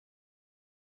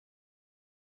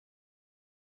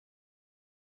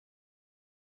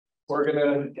We're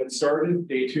gonna get started.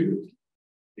 Day two.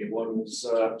 Day one was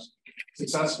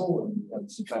successful and had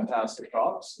some fantastic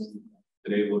talks. And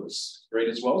today looks great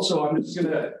as well. So I'm just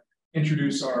gonna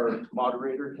introduce our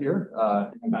moderator here,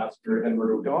 Ambassador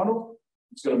Edward O'Donnell.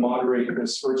 He's gonna moderate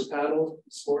this first panel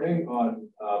this morning on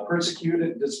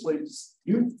persecuted, displaced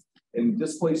youth and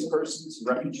displaced persons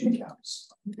in refugee camps.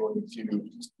 I'm going to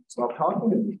stop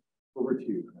talking and over to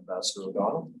you, Ambassador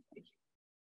O'Donnell.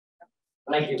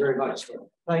 Thank you very much.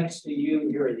 Thanks to you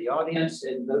here in the audience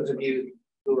and those of you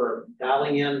who are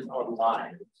dialing in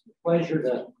online. It's a pleasure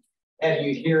to have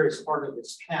you here as part of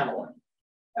this panel.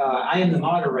 I am the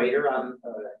moderator. I'm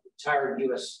a retired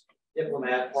U.S.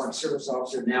 diplomat, foreign service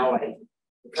officer, now a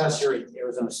professor at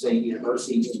Arizona State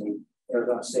University in the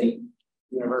Arizona State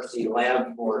University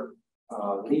Lab for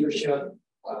Leadership,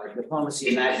 Diplomacy,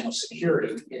 and National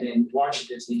Security, and in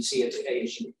Washington, D.C. at the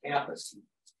ASU campus.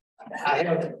 I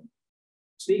have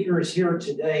speakers here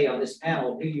today on this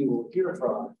panel who you will hear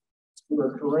from, who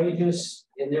are courageous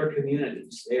in their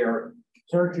communities. They are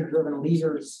character-driven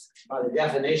leaders by the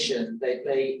definition that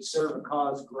they serve a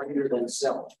cause greater than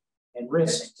self and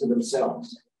risk to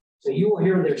themselves. So you will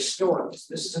hear their stories.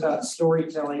 This is about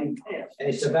storytelling, and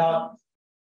it's about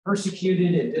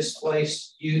persecuted and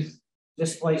displaced youth,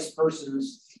 displaced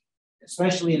persons,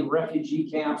 especially in refugee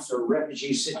camps or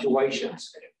refugee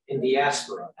situations in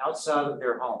diaspora, outside of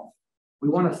their home. We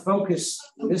want to focus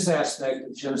this aspect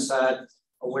of Genocide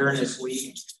Awareness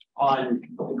Week on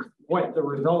what the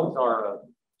results are of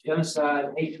genocide,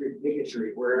 hatred,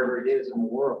 bigotry, wherever it is in the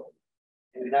world.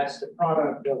 And that's the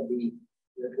product of the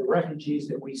refugees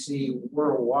that we see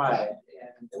worldwide,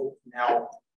 and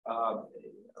now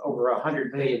over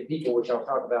 100 million people, which I'll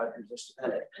talk about in just a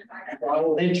minute. I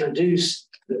will introduce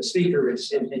the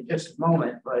speakers in just a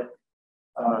moment, but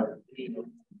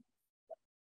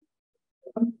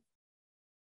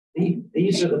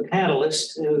these are the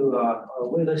panelists who are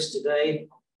with us today.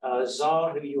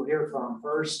 Zaw, who you'll hear from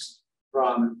first,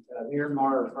 from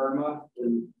Myanmar, Burma,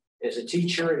 who is a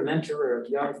teacher and mentor of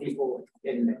young people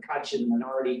in the Kachin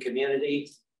minority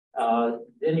community.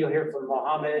 Then you'll hear from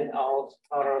Mohammed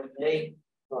Al-Tarawneh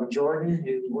from Jordan,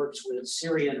 who works with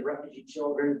Syrian refugee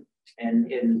children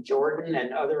and in Jordan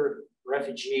and other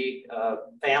refugee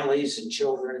families and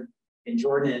children in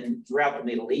Jordan and throughout the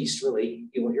Middle East, really.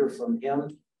 You will hear from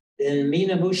him. Then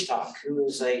Mina Mushtaq, who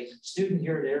is a student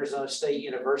here at Arizona State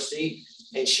University,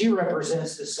 and she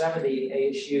represents the 70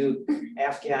 ASU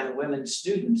Afghan women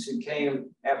students who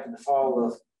came after the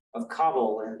fall of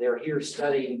Kabul, and they're here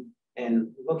studying and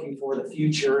looking for the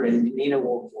future, and Mina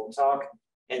will talk.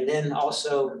 And then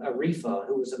also Arifa,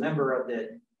 who was a member of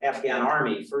the Afghan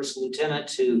Army, first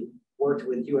lieutenant who worked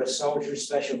with U.S. soldiers,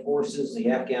 special forces, the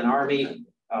Afghan Army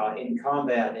in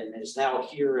combat, and is now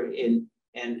here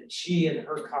and she and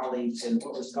her colleagues in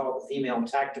what was called the Female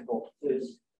Tactical Platoon,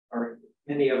 or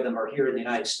many of them are here in the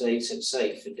United States and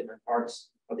safe in different parts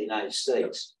of the United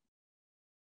States.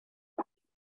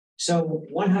 So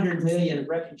 100 million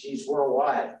refugees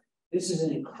worldwide. This is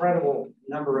an incredible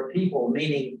number of people,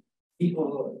 meaning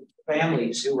people,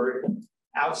 families who are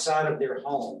outside of their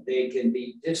home. They can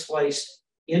be displaced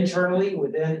internally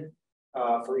within,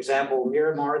 for example,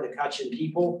 Myanmar, the Kachin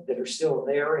people that are still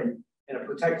there in a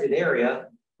protected area,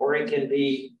 or it can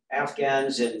be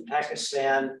Afghans in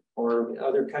Pakistan or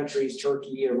other countries,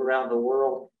 Turkey, around the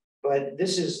world. But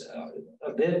this is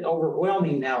a bit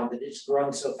overwhelming now that it's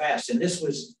grown so fast. And this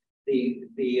was the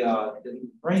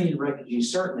Ukrainian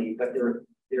refugees, certainly, but there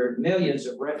are millions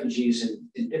of refugees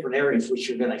in different areas, which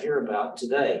you're going to hear about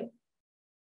today.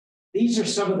 These are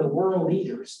some of the world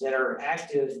leaders that are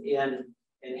active in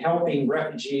helping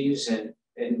refugees and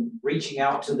reaching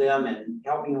out to them and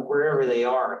helping them wherever they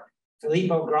are.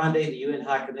 Filippo Grande, the UN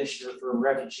High Commissioner for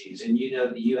Refugees, and you know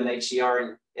the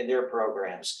UNHCR and their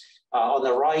programs. On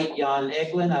the right, Jan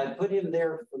Egeland, I put him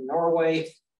there from Norway.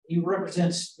 He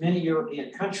represents many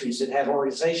European countries that have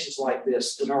organizations like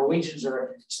this. The Norwegians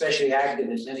are especially active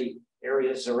in many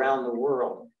areas around the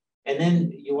world. And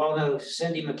then you all know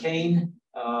Cindy McCain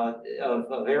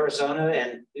of Arizona,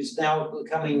 and who's now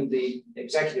becoming the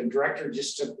executive director,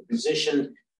 just took the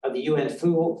position of the UN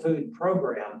Food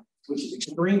Program, which is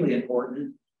extremely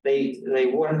important. They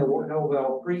won the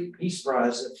Nobel Peace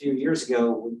Prize a few years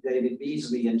ago with David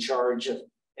Beasley in charge of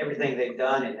everything they've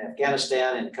done in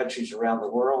Afghanistan and countries around the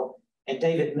world. And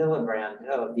David Miliband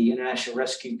of the International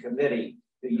Rescue Committee,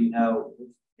 who you know,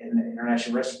 in the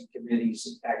International Rescue Committee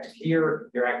is active here,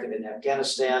 they're active in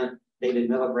Afghanistan.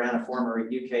 David Miliband, a former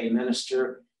UK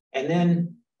minister. And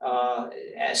then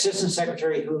Assistant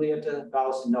Secretary Julieta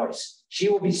Valls-Noyes. She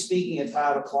will be speaking at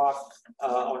 5 o'clock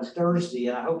on Thursday,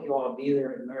 and I hope you all will be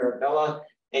there in Marabella.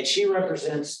 And she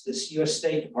represents this U.S.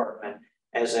 State Department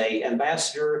as an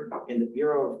ambassador in the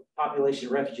Bureau of Population,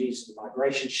 Refugees, and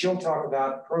Migration. She'll talk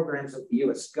about programs of the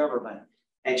U.S. government.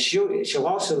 And she'll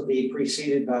also be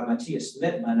preceded by Matthias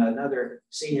Mittman, another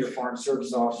senior Foreign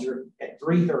Service officer at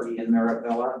 3:30 in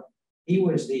Marabella. He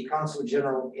was the Consul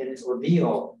General in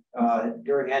Erbil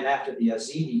during and after the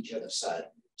Yazidi genocide.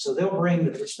 So they'll bring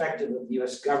the perspective of the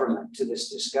U.S. government to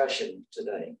this discussion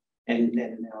today and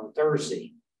on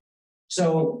Thursday.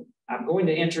 So I'm going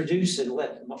to introduce and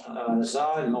let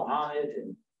Zaw and Mohammed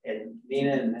and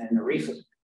Mina and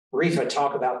Arifa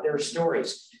talk about their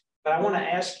stories. But I want to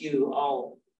ask you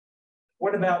all,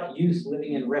 what about youth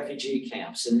living in refugee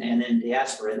camps and in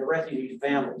diaspora and the refugee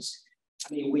families?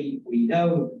 I mean, we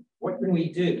know, what can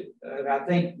we do? I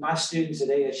think my students at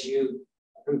ASU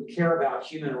who care about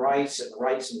human rights and the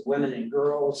rights of women and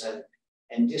girls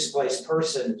and displaced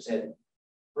persons and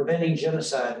preventing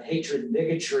genocide, hatred, and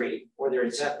bigotry, whether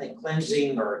it's ethnic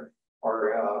cleansing or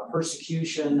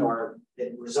persecution or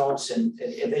it results in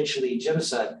eventually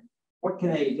genocide, what can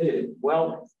they do?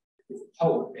 Well,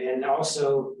 hope and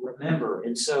also remember.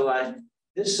 And so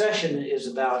this session is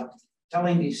about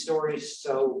telling these stories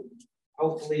so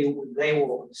hopefully they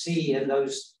will see in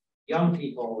those young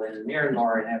people in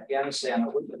Myanmar and Afghanistan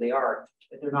or wherever they are,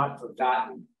 that they're not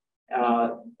forgotten.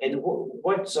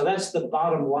 So that's the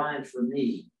bottom line for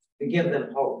me, to give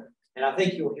them hope. And I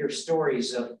think you'll hear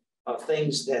stories of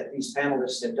things that these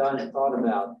panelists have done and thought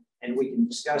about, and we can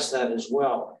discuss that as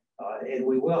well. And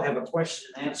we will have a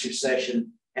question and answer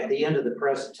session at the end of the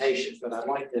presentation, but I'd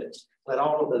like to let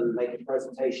all of them make a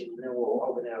presentation and then we'll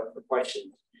open it up for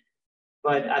questions.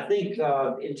 But I think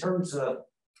in terms of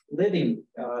living,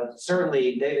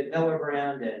 certainly David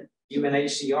Miliband and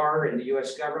UNHCR and the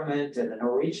US government and the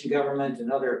Norwegian government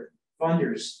and other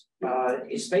funders,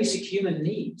 it's basic human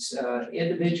needs.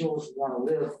 Individuals want to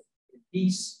live in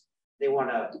peace. They want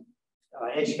to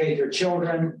educate their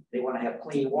children. They want to have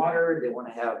clean water. They want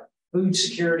to have food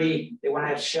security. They want to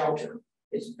have shelter.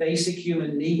 It's basic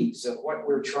human needs of what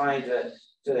we're trying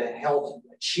to help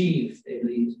achieve in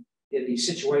these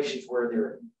situations where there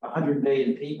are 100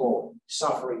 million people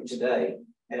suffering today,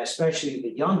 and especially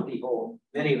the young people,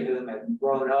 many of whom have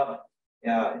grown up,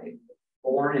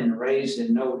 born and raised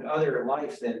in no other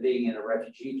life than being in a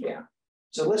refugee camp.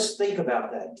 So let's think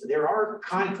about that. There are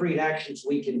concrete actions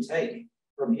we can take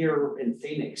from here in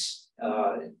Phoenix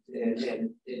and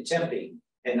in Tempe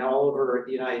and all over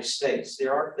the United States.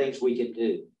 There are things we can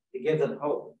do to give them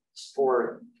hope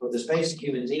for this basic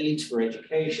human needs, for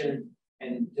education,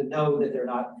 and to know that they're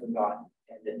not forgotten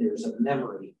and that there's a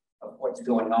memory of what's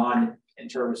going on in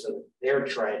terms of their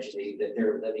tragedy that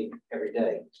they're living every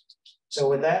day. So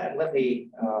with that, let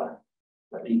me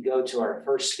go to our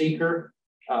first speaker.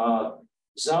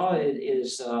 Zaw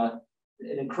is an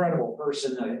incredible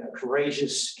person, a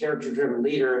courageous, character-driven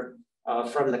leader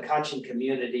from the Kachin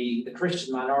community, the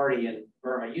Christian minority in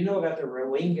Burma. You know about the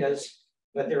Rohingyas,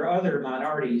 but there are other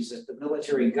minorities that the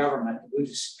military government, the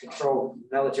Buddhist-controlled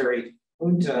military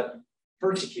junta,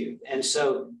 persecute. And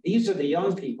so these are the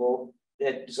young people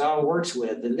that Zaw works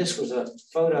with. And this was a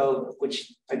photo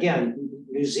which, again,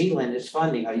 New Zealand is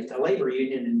funding, a labor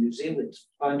union in New Zealand is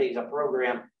funding a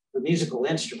program for musical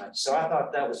instruments. So I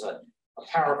thought that was a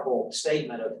powerful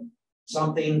statement of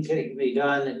something can be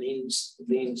done. It means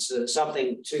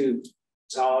something to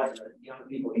Zaw and the young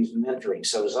people he's mentoring.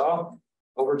 So Zaw,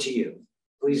 over to you.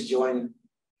 Please join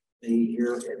me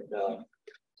here and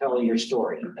tell your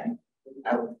story.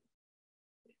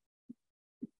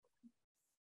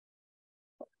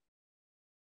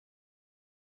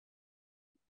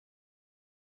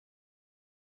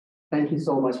 Thank you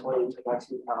so much for the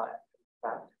introduction.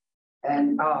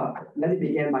 And let me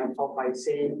begin my talk by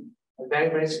saying a very,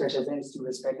 very special thanks to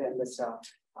Respected Ambassador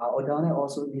O'Donnell,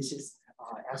 also Mrs.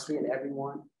 Ashley and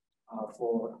everyone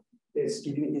for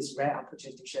giving this rare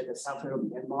opportunity to share the suffering of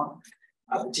Myanmar,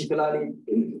 particularly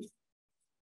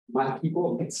my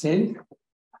people of Exen.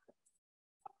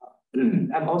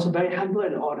 I'm also very humble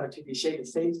and honored to be sharing the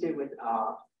same stage with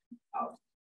our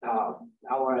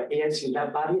ASU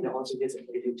lab body and also this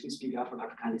ability to speak up from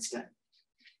Afghanistan.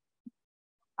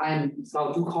 I'm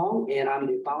Zaw Tu Hkawng, and I'm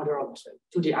the founder of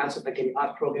the Eyes of Agony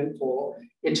art program for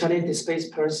internally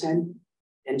displaced person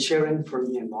and children from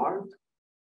Myanmar.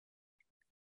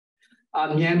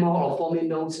 Myanmar, or formerly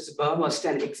known as Burma,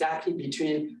 stands exactly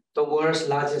between the world's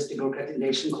largest democratic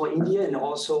nation called India and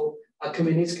also a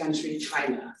communist country,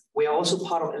 China. We are also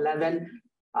part of 11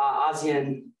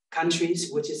 ASEAN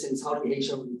countries, which is in South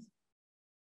Asia.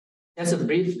 That's a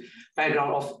brief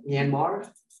background of Myanmar.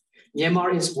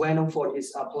 Myanmar is well known for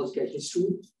its political history.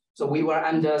 So we were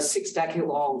under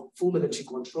 6-decade-long full military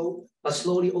control, but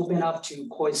slowly opened up to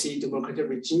quasi-democratic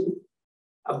regime,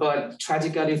 but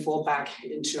tragically fall back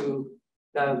into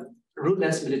the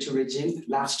ruthless military regime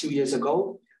last 2 years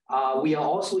ago. We are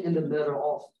also in the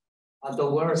middle of the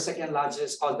world's second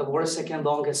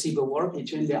longest civil war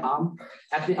between the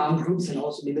ethnic armed groups and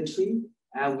also military.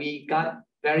 And we got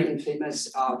very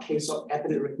infamous case of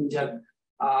ethnic Rohingya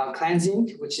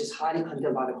cleansing, which is highly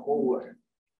condemned by the whole world.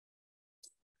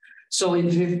 So in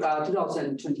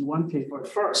 2021, February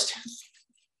 1st,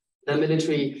 the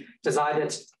military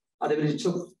decided, the military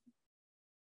took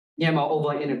Myanmar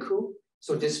over in a coup.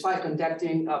 So despite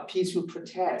conducting a peaceful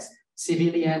protest,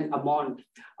 civilian among,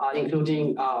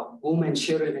 including women,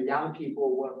 children, and young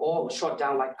people were all shot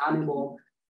down like animals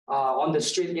on the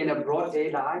street in a broad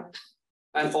daylight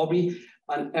and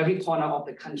on every corner of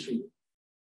the country.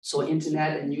 So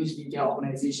internet and news media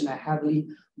organizations are heavily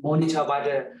monitored by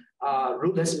the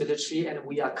ruthless military, and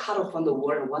we are cut off from the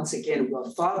world. And once again, we are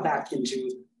far back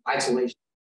into isolation.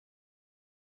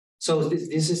 So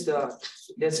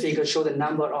this figure shows the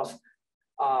number of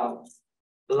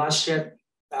bloodshed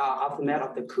aftermath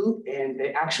of the coup, and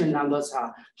the actual numbers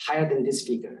are higher than this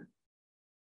figure.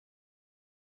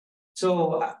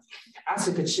 So as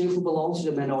a Kachin who belongs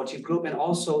to the minority group and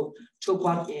also took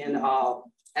part in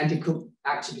anti-coup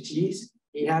activities,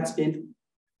 it has been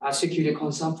a security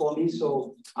concern for me.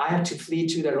 So I had to flee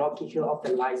to the rocky hill of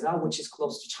the Liza, which is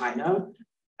close to China.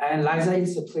 And Liza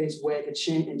is a place where the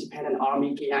Kachin Independent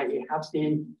Army, KIA, have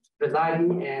been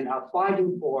residing and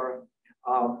fighting for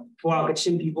our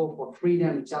Kachin people for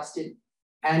freedom, justice,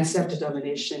 and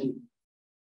self-determination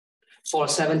for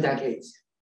 7 decades.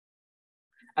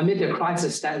 Amid the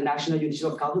crisis, that national unity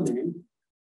of government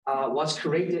was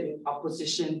created in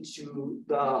opposition to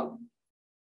the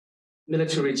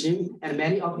military regime, and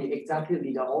many of the executive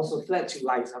leaders also fled to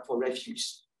Liza for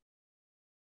refuge.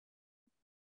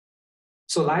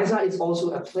 So Liza is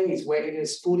also a place where it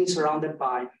is fully surrounded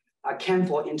by a camp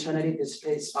for internally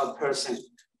displaced persons.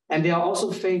 And they are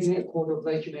also facing a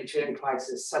quarter-life humanitarian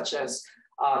crisis, such as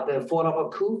the fall of a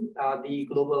coup, the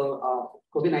global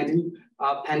COVID-19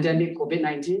 pandemic,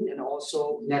 COVID-19, and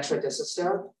also natural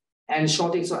disaster, and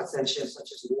shortage of essentials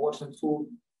such as water, food,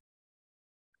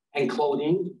 and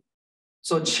clothing.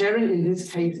 So children in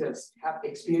these cases have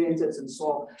experiences and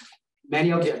saw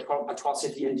many of the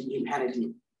atrocity and the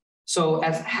inhumanity. So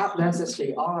as helpless as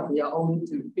they are only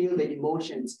to feel the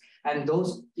emotions, and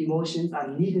those emotions are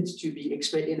needed to be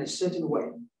expressed in a certain way.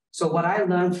 So what I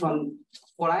learned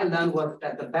was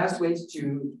that the best way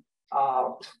to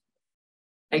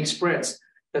express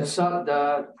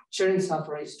the children's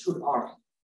suffering is through art.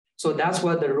 So that's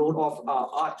where the role of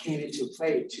art came into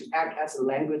play, to act as a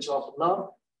language of love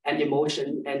and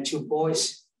emotion and to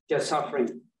voice their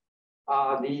suffering.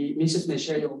 The Mrs.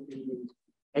 Michelle, the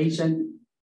Asian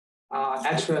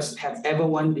actress, has ever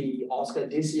won the Oscar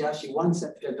this year. She once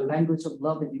said that the language of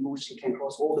love and emotion can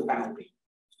cross all the boundaries.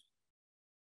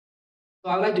 So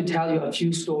I'd like to tell you a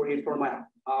few stories from my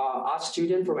art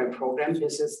student from my program.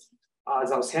 This is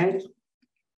Zaw Tu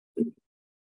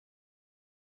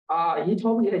Hkawng. He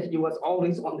told me that he was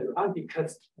always on the run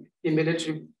because the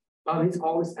military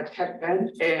always attacked them,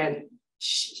 and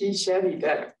he shared me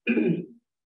that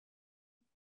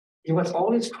he was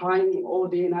always crying all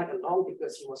day and night long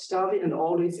because he was starving and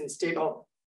always in state of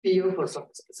fear for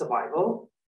survival.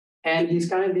 And he's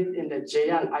currently lived in the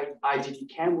Jayan IDP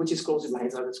camp, which is close to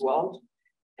Liza as well.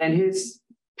 And his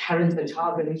parents and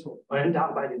child village were burned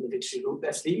down by the military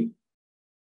ruthlessly.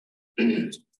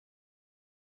 And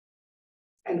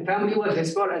family was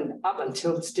desperate, and up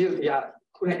until still they are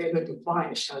couldn't able to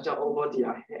find shelter over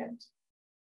their head.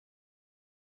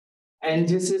 And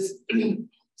this is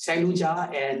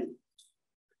Sangluja, and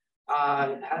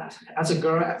as a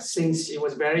girl, since she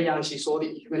was very young, she saw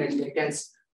the humanity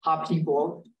against her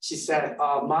people. She said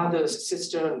mother's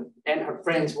sister and her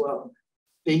friends were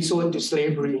being sold into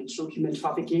slavery through human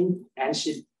trafficking, and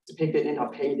she depicted in her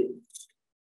painting.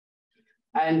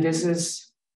 And this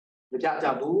is the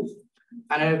Jajabu,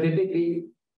 and I vividly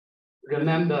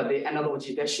remember the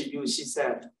analogy that she used. She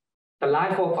said, the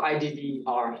life of IDP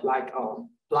are like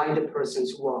blinded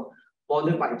persons who are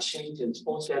bothered by change and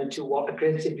force them to walk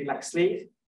aggressively like slaves.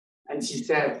 And she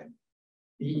said,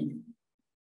 the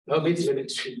Burmese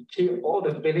military killed all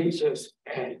the villagers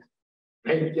and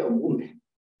raped their women.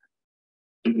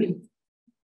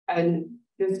 And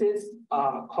this is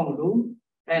Hkawng Lu.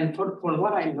 And from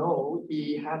what I know,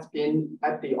 he has been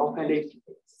at the orphanage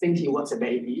since he was a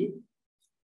baby.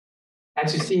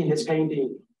 As you see in his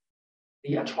painting,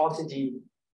 the atrocity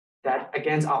that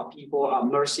against our people are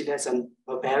merciless and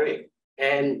barbaric.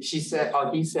 And she said,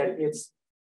 or he said, it's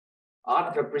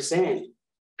art represent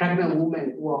pregnant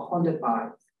women who are haunted by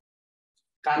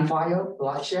gunfire,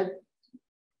 bloodshed.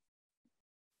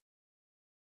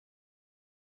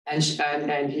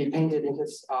 And he painted in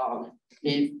his,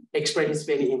 he expressed his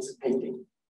feeling in his painting.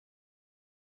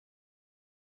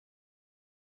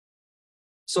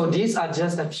 So these are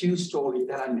just a few stories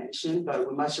that I mentioned, but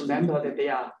we must remember that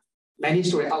there are many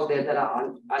stories out there that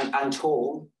are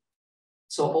untold.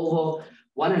 So over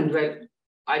 100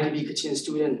 IDB Kachin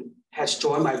students has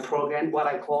joined my program, what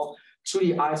I call Through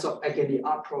the Eyes of Agony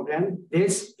art program.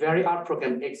 This very art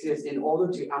program exists in order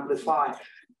to amplify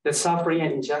the suffering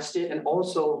and injustice, and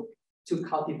also to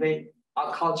cultivate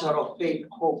a culture of faith,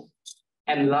 hope,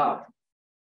 and love.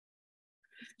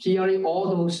 Hearing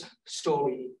all those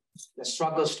stories, the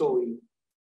struggle story,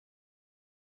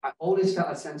 I always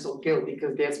felt a sense of guilt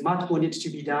because there's much more needs to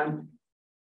be done.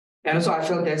 And also I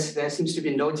felt there seems to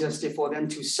be no justice for them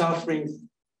to suffering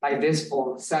like this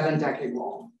for 7 decades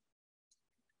long.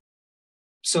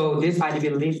 So this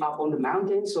IDB live up on the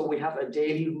mountain. So we have a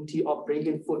daily routine of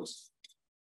bringing food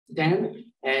to them.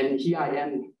 And here I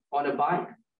am on a bike,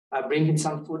 bringing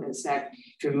some food and snack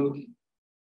to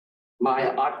my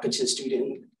art kitchen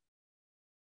student.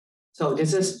 So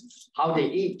this is how they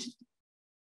eat.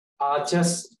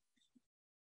 Just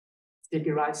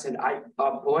sticky rice and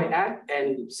boiled egg,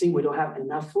 and since we don't have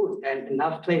enough food and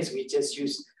enough place, we just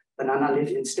use banana leaf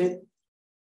instead.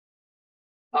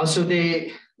 Also,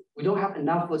 we don't have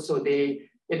enough food, so they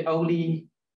eat only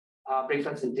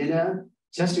breakfast and dinner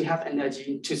just to have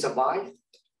energy to survive.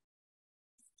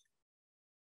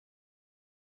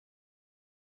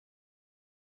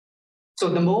 So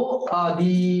the more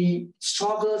the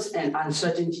struggles and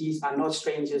uncertainties are not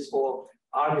strangers for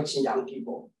our young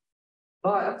people.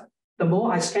 But the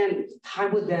more I spend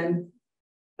time with them,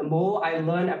 the more I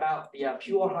learn about their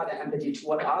pure heart and empathy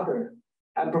toward others.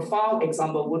 A profound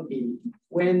example would be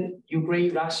when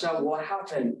Ukraine-Russia war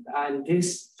happened, and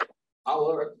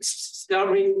our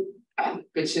stirring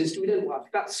Christian student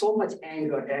felt so much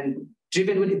anger and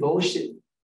driven with emotion.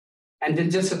 And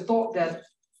then just the thought that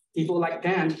people like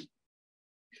them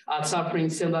are suffering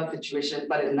similar situation,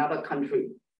 but in another country.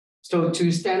 So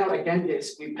to stand out against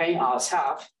this, we paint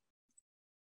ourselves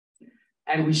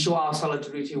and we show our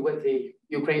solidarity with the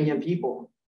Ukrainian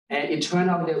people. And it turned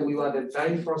out that we were the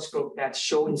very first group that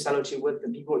showed solidarity with the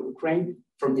people of Ukraine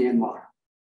from Myanmar.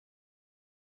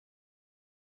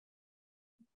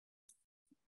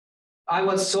 I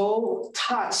was so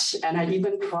touched and I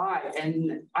even cried,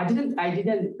 and I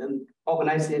didn't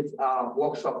organize this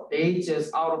workshop. They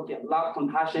just out of their love,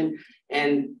 compassion,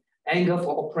 and anger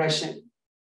for oppression.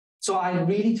 So I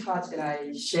really touched and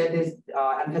I shared this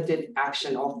empathetic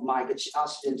action of my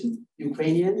student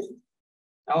Ukrainian.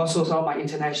 I also saw my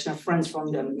international friends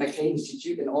from the McCain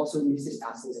Institute and also Mrs.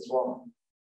 Assis as well.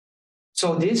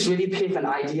 So this really paved an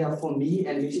idea for me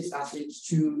and Mrs. Assis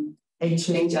to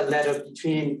exchange a letter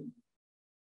between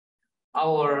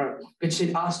our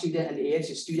art student and the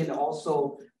AH student, and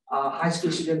also high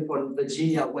school student from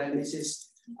Virginia, where Mrs.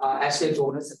 Ashley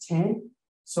Jonas attend.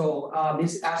 So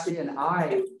Mrs. Ashley and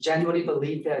I genuinely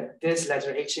believe that this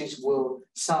letter exchange will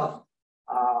serve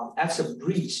as a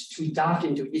bridge to dive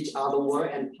into each other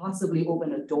world and possibly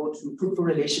open a door to fruitful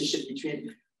relationship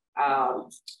between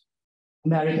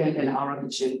American and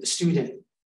Arabic student.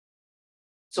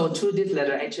 So through this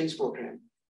letter exchange program,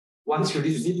 once you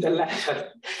receive the letter,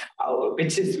 our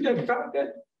British student felt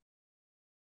that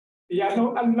they are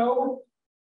not alone.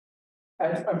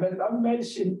 As I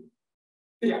mentioned,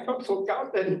 they are not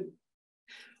forgotten.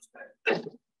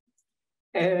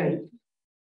 And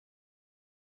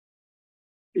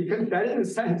because that is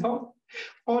a sense of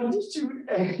fortitude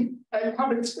and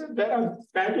encouragement that I'm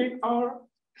begging our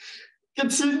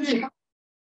continue.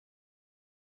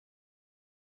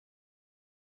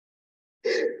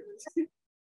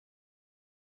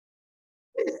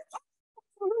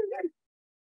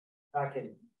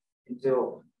 Okay,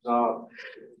 until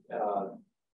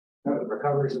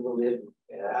recovers a little bit.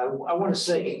 I want to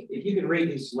say, if you could read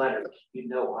these letters, you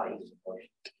know how he's emotional.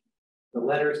 The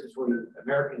letters between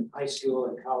American high school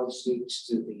and college students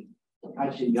to the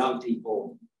Kachin young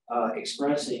people,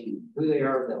 expressing who they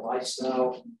are, their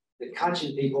lifestyle. The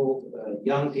Kachin people,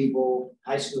 young people,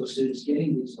 high school students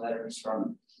getting these letters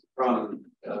from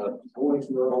boys,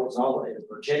 girls, all in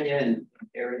Virginia and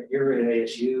here at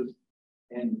ASU,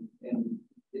 and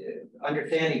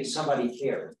understanding somebody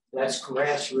cares. That's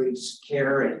grassroots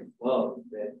care and love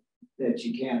that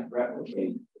you can't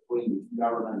replicate between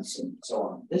governments and so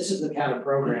on. This is the kind of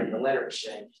program, the letter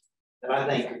exchange, that I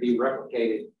think could be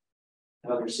replicated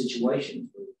in other situations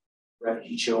with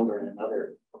refugee children and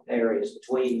other areas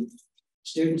between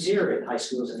students here at high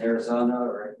schools in Arizona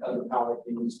or at other college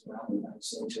universities around the United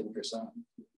States and Arizona.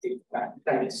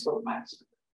 That is so much.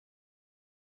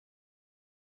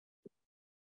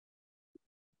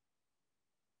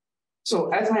 So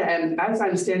as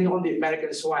I'm standing on the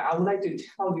American soil, I would like to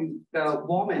tell you the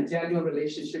warm and genuine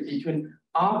relationship between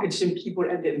our Kachin people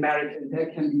and the American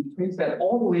that can be traced back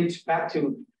all the way back to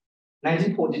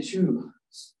 1942.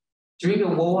 During the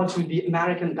World War II, the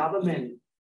American government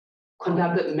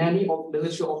conducted many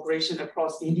military operations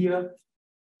across India,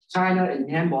 China, and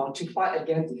Myanmar to fight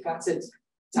against the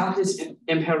fascist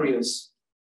imperials.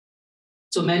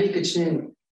 So many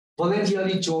Kachin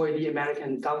voluntarily joined the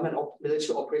American government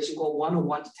military operation called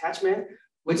 101 Detachment,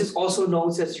 which is also known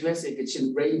as USA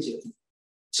Kachin Rangers.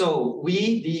 So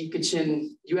we, the Kachin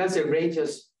USA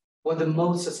Rangers, were the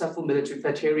most successful military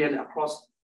veteran across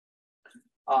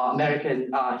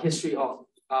American history of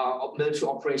military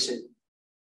operation.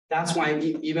 That's why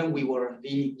even we were,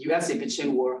 the USA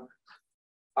Kachin were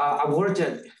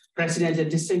awarded Presidential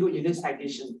Distinguished Unit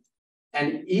Citation,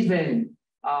 and even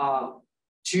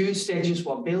 2 statues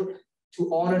were built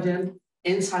to honor them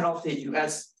inside of the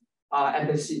U.S.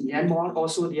 Embassy in Myanmar.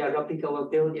 Also, the replica was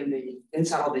built in the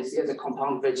inside of the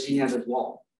compound Virginia as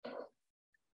well.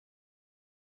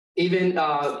 Even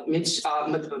Mitch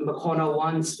McConnell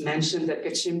once mentioned that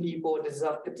Kachin people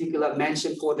deserve particular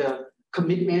mention for the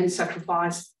commitment,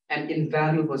 sacrifice, and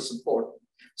invaluable support.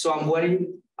 So I'm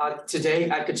wearing today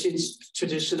a Kachin's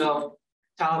traditional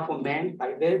towel for men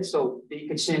like this. So the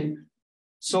Kachin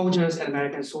soldiers and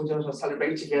American soldiers were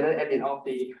celebrating together at the end of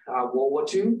the World War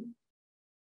II.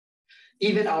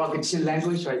 Even our Kachin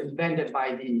language was invented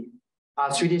by the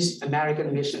Swedish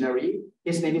American missionary.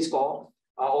 His name is called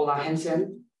Ola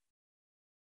Hansen.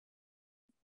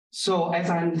 So as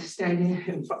I'm standing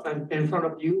in front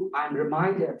of you, I'm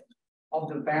reminded of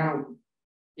the bond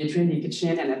between the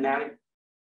Kachin and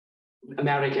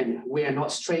American. We are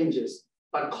not strangers,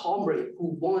 but comrades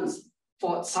who once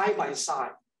fought side by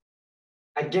side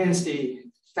against the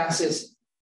fascist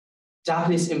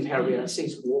Japanese imperial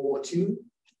since World War II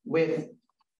with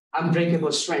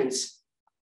unbreakable strength,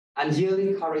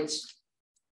 unyielding courage,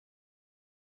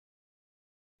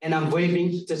 and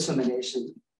unwavering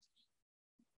determination.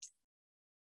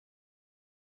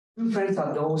 True friends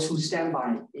are those who stand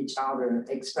by each other,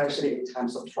 especially in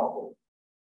times of trouble.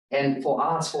 And for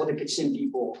us, for the Kachin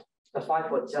people, the fight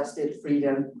for justice,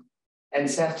 freedom, and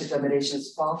self-determination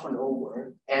is far from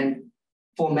over. And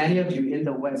for many of you in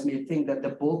the West may think that the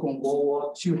book on World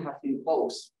War II has been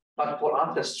closed, but for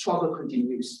us, the struggle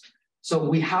continues. So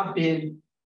we have been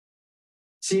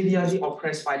severely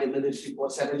oppressed by the military for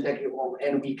 7 decades long,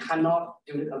 and we cannot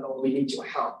do it alone. We need your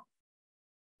help.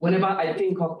 Whenever I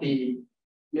think of the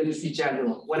military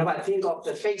general, whenever I think of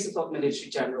the faces of military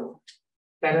general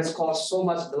that has caused so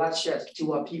much bloodshed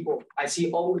to our people, I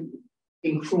see only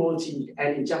in cruelty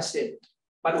and injustice.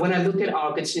 But when I look at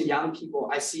our Kachin young people,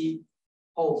 I see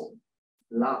hope,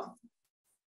 love,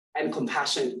 and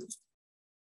compassion.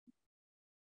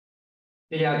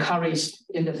 Their courage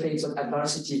in the face of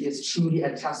adversity is truly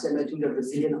a testament to the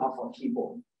resilience of our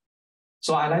people.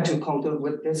 So I'd like to conclude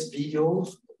with this video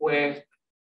where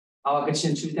our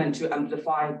Kachin children to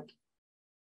amplify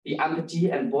the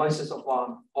empathy and voices of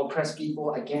our oppressed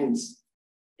people against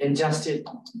injustice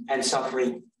and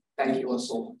suffering. Thank you all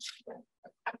so much.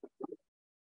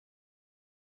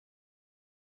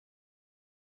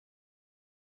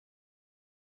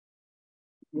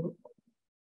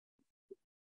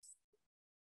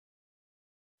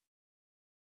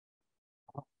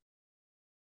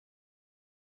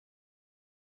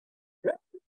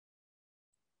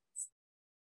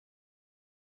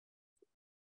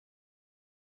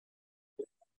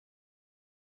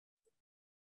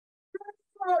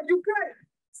 Oh, Ukraine!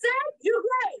 Say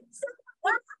Ukraine!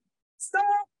 Stop!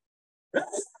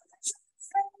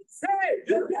 Say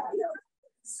Ukraine!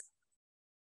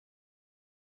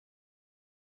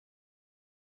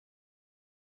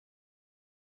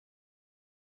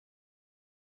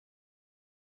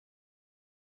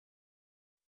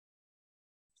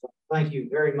 Thank you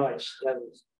very much. That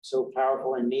was so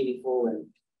powerful and meaningful, and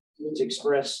to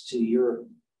express to your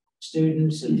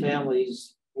students and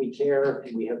families, we care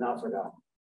and we have not forgotten.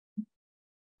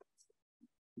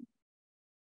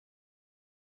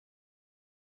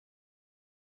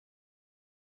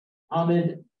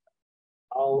 Ahmed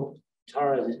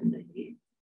Tarawneh,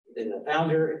 the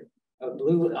founder of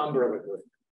Blue Umbrella Group,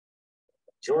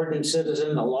 Jordan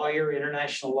citizen, a lawyer,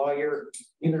 international lawyer,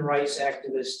 human rights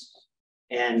activist,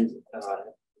 and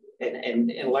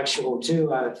intellectual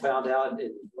too. I found out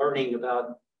in learning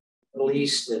about Middle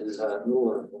East and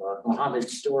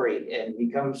Muhammad's story, and he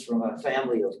comes from a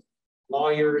family of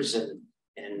lawyers and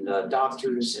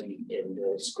doctors, and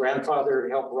his grandfather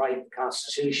helped write the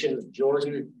Constitution of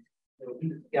Jordan.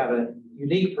 He got a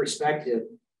unique perspective,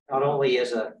 not only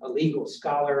as a legal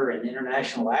scholar and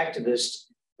international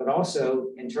activist, but also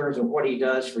in terms of what he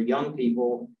does for young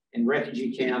people in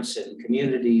refugee camps and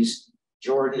communities,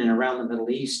 Jordan and around the Middle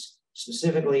East.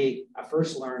 Specifically, I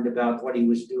first learned about what he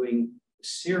was doing with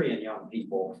Syrian young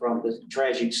people from the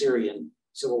tragic Syrian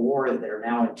civil war that are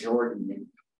now in Jordan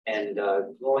and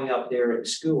growing up there in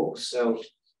school. So,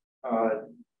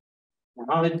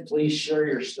 Mohammed, please share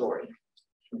your story.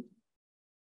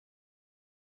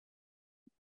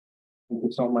 Thank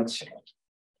you so much. Thank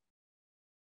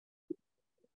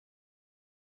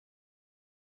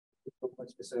you so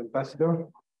much, Mr. Ambassador.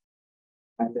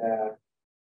 And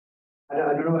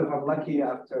I don't know if I'm lucky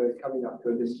after coming up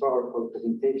to this powerful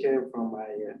presentation from my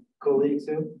colleagues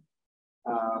too.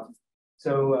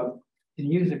 10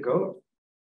 years ago,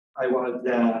 I was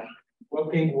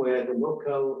working with a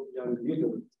local young leader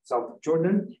in South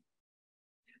Jordan.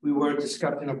 We were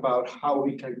discussing about how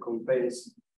we can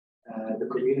convince the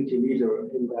community leader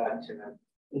in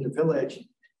the village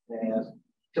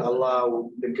to allow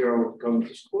the girl going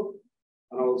to school,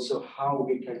 and also how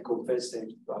we can convince them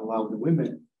to allow the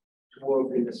women to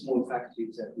work in the small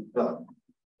factories that we've done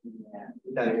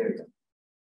in that area.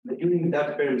 But during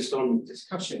that brainstorming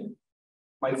discussion,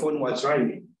 my phone was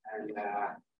ringing, and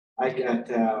I got,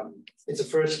 it's the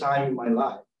first time in my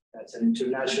life that's an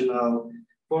international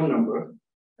phone number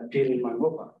appearing in my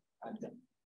mobile. And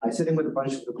I sitting with a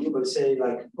bunch of the group and say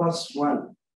like,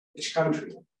 +1, which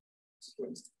country?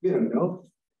 We don't know.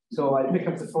 So I pick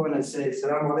up the phone and say,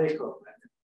 Assalamu alaikum.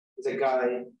 There's a guy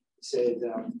who said,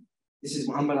 this is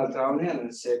Muhammad Tarawneh, and I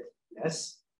said,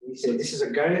 yes. He said, this is a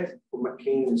guy from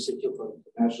McCain Institute for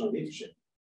International Leadership.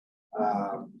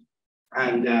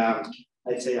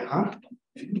 I say,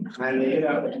 and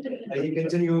he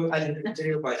continue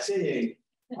by saying,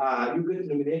 you get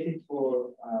nominated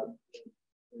for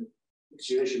Next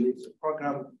Generation Leadership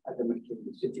Program at the McCain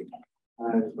Institute.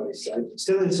 And I said,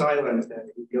 still in silence, that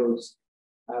he goes,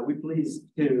 we pleased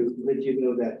to let you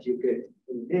know that you get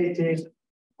nominated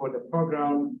for the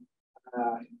program.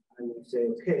 And I say,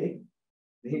 okay.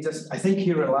 I think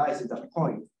he realized at that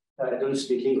point that I don't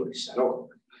speak English at all.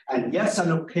 And yes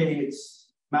and okay, it's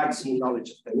maximum knowledge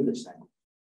of the English language.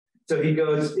 So he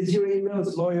goes, is your email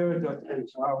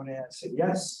lawyer.Tarawneh? I said,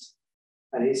 yes.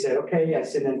 And he said, okay, I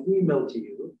sent an email to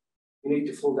you. You need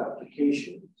to fill the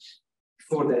application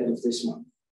before the end of this month.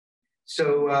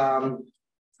 So,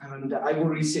 and I will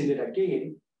resend it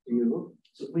again to you.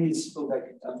 So please fill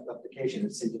that application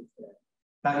and send it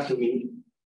back to me.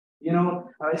 You know,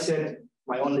 I said,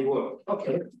 my only word,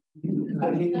 okay.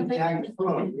 And he hung the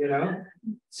phone, you know.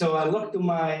 So I looked to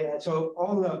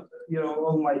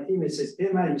all my teammates says, hey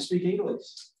man, you speak English.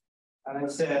 And I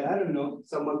said, I don't know,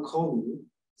 someone called me,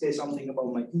 say something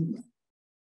about my email.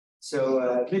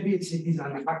 So maybe he's a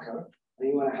hacker and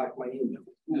you want to hack my email.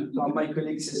 So my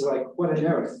colleague says like, what on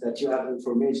earth that you have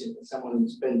information that someone will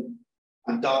spend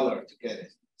 $1 to get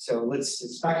it. So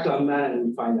let's back to a man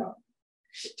and find out.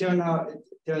 It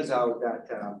turns out that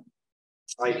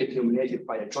I get nominated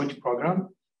by a joint program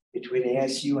between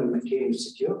ASU and McCain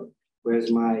Institute, whereas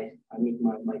I meet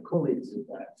my colleagues in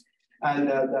that. And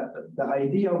the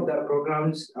idea of that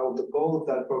program, the goal of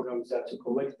that program is that to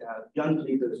collect young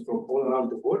leaders from all around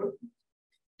the world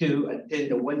to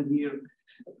attend a 1-year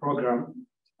program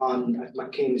at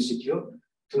McCain Institute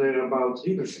to learn about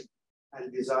leadership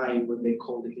and design what they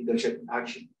call the leadership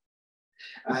action.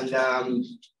 And I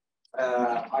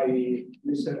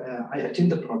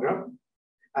attended the program,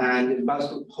 and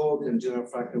Ambassador Holt and General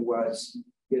Franklin was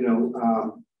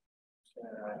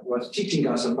teaching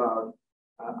us about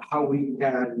how we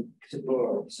can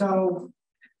explore ourselves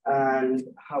and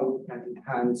how we can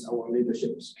enhance our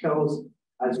leadership skills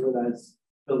as well as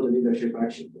build a leadership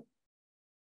action.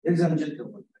 Ladies and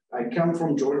gentlemen, I come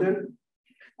from Jordan,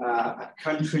 a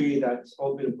country that's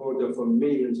open border for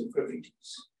millions of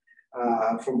refugees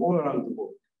from all around the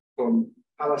world, from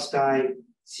Palestine,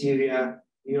 Syria,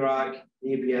 Iraq,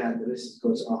 Libya, and the list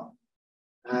goes on.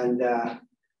 And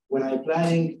when I'm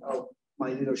planning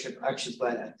my leadership action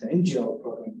plan at the NGL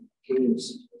program,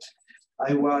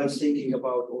 I was thinking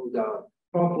about all the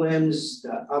problems,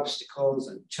 the obstacles,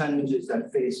 and challenges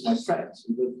that face my friends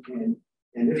who live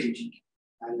in refugee.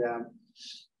 And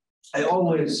I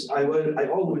always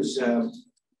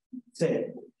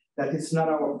say that it's not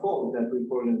our fault that we're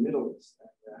born in the Middle East.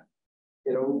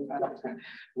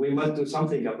 We must do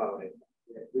something about it.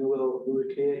 We will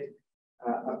create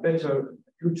a better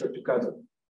future together.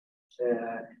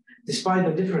 Despite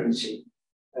the difference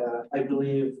I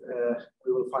believe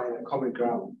we will find a common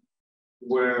ground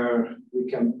where we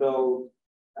can build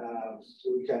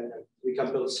we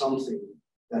can build something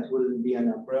that will be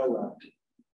an umbrella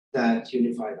that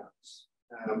unifies us.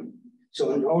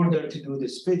 So in order to do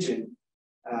this vision,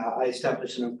 I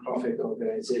established a nonprofit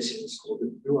organization. It's called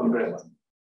the Blue Umbrella.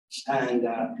 And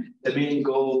the main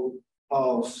goal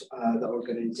of the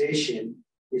organization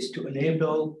is to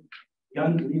enable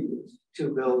young leaders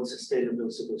to build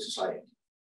sustainable civil society.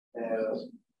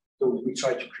 So we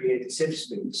try to create a safe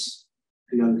space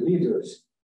for young leaders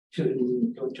to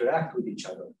interact with each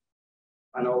other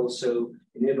and also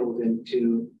enable them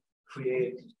to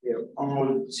create their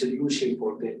own solution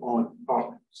for their own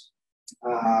problems.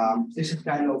 This is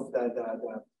kind of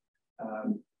the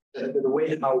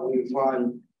way how we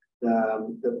run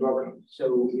the program.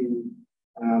 So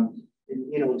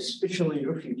especially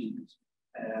refugees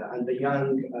and the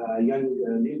young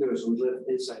leaders who live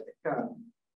inside the camp,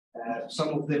 some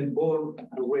of them born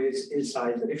and raised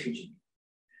inside the refugee.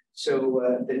 So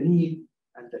the need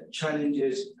and the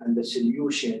challenges and the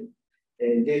solution,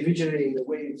 they visually in a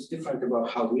way it's different about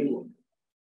how we look.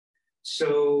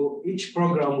 So each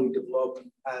program we develop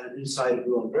inside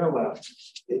Blue Umbrella,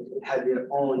 it had their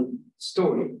own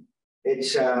story.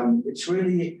 It's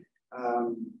really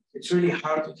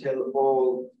hard to tell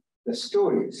all the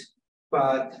stories,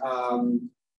 but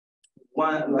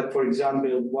one, like for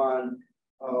example, one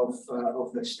of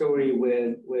the story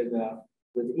with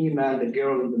Iman, the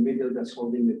girl in the middle that's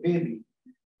holding the baby.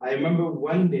 I remember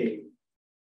one day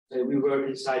that we were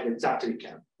inside the Zaw Tu Hkawng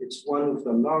camp. It's one of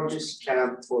the largest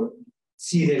camps for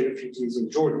Syrian refugees in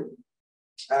Jordan.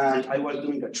 And I was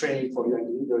doing a training for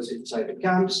young leaders inside the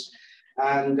camps.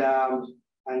 And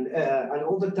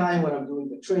all the time when I'm doing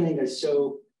the training, I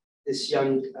saw this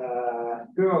young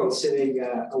girl sitting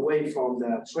away from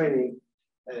the training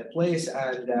place.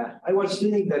 And I was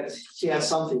feeling that she has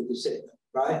something to say,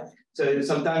 right? So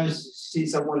sometimes you see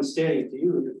someone staring to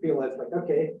you, you feel like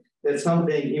okay, there's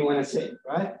something you want to say,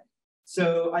 right?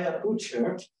 So I approached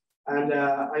her, and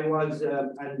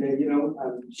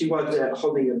she was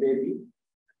holding a baby.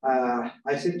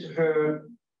 I said to her,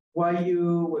 "Why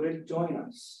you wouldn't join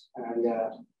us?" And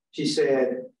she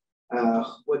said,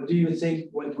 "What do you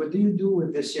think? What do you do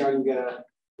with this young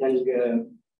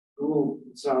group?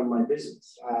 It's not my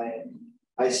business."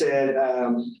 I said,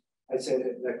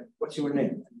 like, "What's your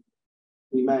name?"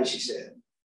 Iman, she said.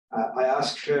 I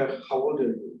asked her, "How old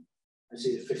are you?" I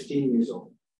said, 15 years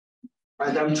old.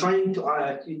 And I'm trying to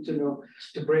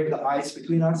break the ice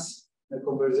between us, the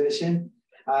conversation.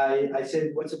 I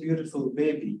said, "What's a beautiful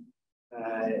baby?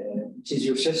 She's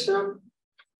your sister?"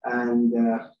 And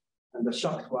the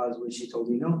shock was when she told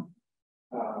me, "No,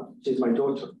 she's my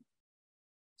daughter."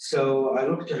 So I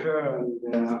looked at her and,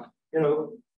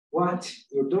 "What,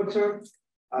 your daughter?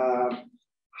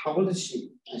 How old is she?"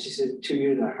 And she said, 2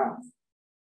 years and a half.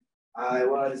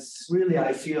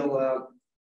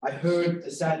 I heard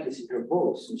the sadness in her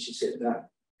voice when she said that.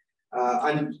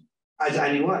 And as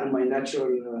anyone, my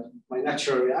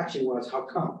natural reaction was, "How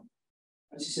come?"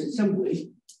 And she said, "Simply,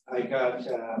 I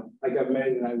got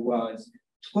married when I was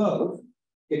 12,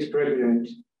 get pregnant,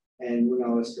 and when I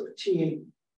was 13,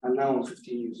 and now I'm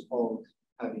 15 years old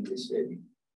having this baby."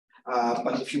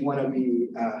 But if you want to be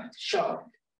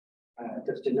shocked,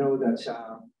 just to know that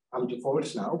I'm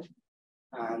divorced now,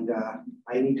 and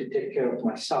I need to take care of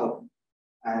myself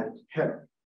and her.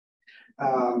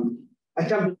 I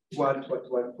can't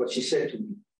believe what she said to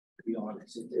me, to be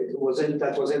honest.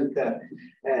 That wasn't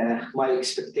my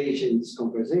expectations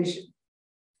conversation.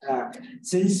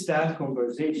 Since that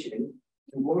conversation,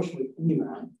 we worked with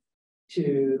Iman to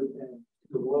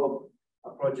develop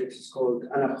a project. It's called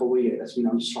Ana Qawiya, that's mean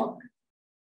I'm strong.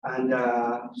 And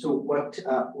so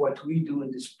what we do in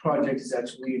this project is that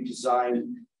we design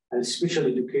a special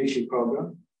education program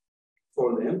for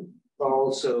them, but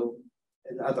also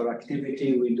in other activity,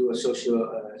 we do a social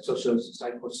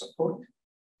psycho support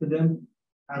to them.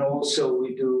 And also we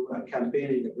do a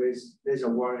campaign that raise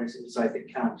awareness inside the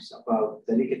camps about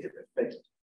the negative effect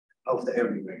of the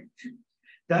early marriage.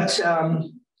 That's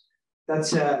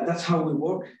how we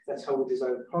work. That's how we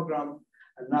design the program.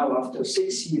 And now, after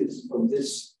 6 years from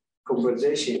this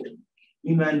conversation,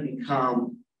 Iman became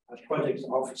a project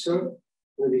officer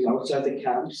living outside the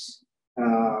camps,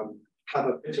 have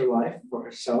a better life for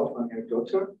herself and her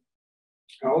daughter,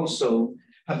 and also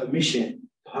have a mission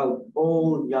to help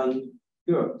all young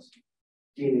girls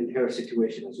in her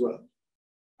situation as well.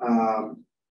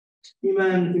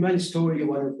 Iman's story,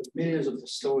 one of the millions of the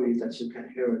stories that you can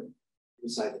hear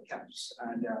inside the camps.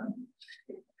 And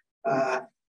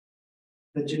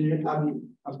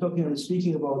I'm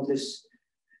speaking about this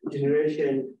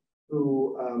generation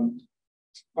who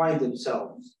find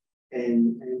themselves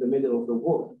in the middle of the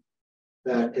war,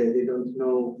 that they don't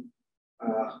know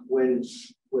when it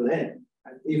will end,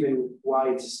 and even why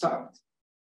it started.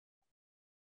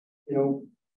 You know,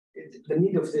 the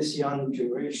need of this young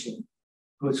generation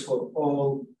goes for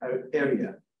all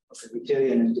area of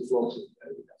humanitarian and development,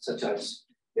 such as,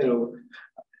 you know,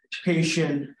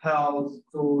 education, health,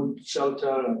 food,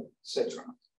 shelter, etc.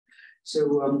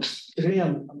 So today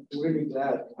I'm really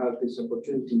glad to have this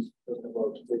opportunity to talk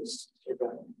about this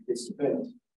event,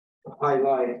 to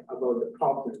highlight about the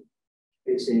problem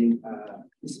facing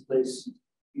displaced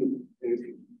youth,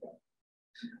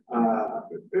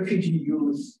 refugee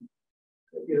youth.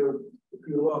 You know, if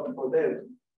you look for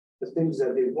them, the things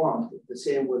that they want, the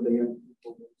same with the young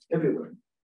people everywhere.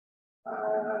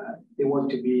 They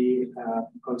want to be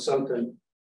consultant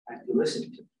and to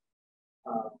listen to.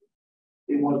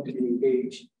 They want to be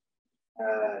engaged,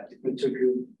 to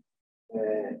contribute,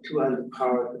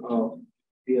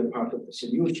 be a part of the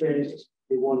solution.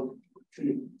 They want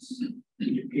opportunities,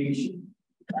 education,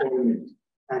 employment,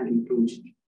 and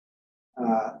inclusion.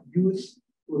 Youth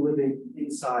who are living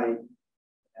inside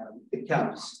the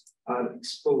camps are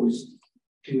exposed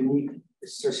to unique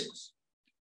stresses,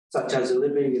 such as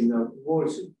living in a war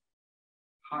zone,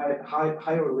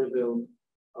 higher level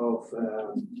of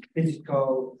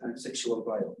physical and sexual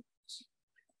violence,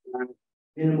 and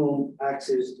minimal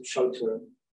access to shelter,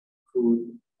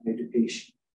 food, and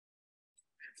education.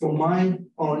 From my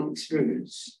own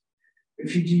experience,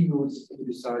 refugee youth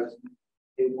emphasize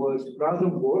they would rather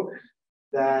work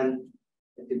than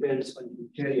it depends on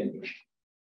humanitarian.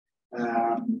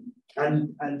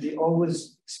 And they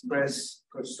always express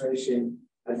frustration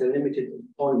at the limited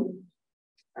employment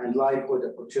and lack of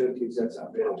opportunities that's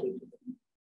available to them.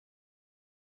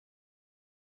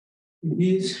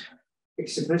 These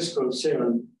express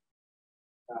concern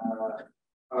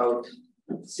about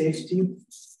safety,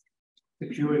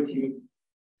 security,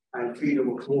 and freedom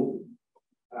of movement,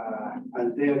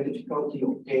 and their difficulty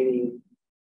obtaining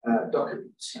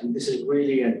documents. And this is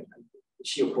really an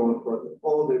issue for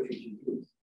all the refugee youth.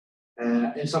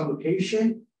 In some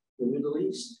location, the Middle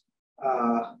East,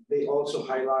 they also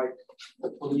highlight the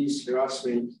police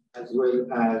harassment as well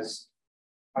as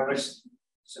arrest.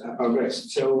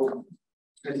 So,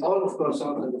 and all of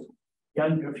consultants,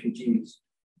 young refugees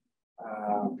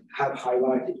have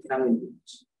highlighted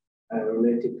challenges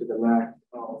related to the lack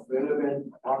of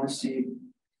relevant, honesty,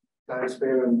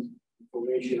 transparent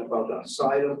information about the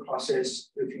asylum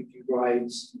process, refugee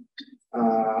rights,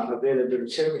 available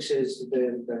services to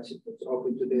them that's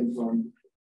open to them from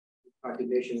United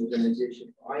Nations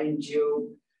organization, NGO,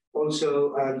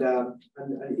 also, and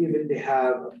even they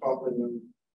have a problem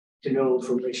to know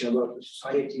information about the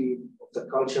society, of the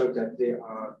culture that they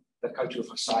are, the culture of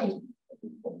asylum.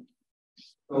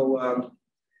 So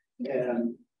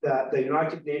the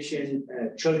United Nations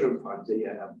Children Fund,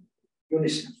 the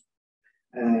UNICEF,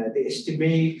 they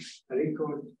estimate a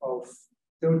record of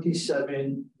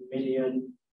 37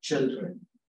 million children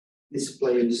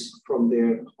displaced from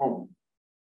their home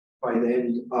by the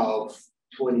end of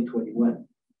 2021.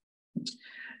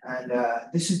 And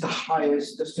this is the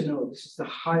highest, just to know, this is the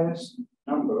highest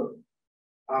number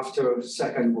after the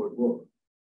Second World War.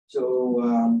 So,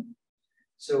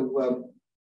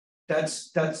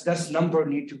 that's number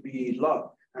need to be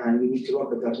looked, and we need to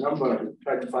look at that number and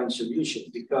try to find solution,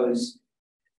 because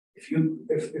if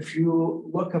you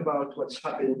look about what's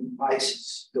happened in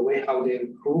ISIS, the way how they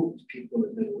recruit people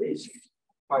in the Middle East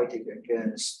fighting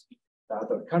against the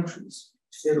other countries,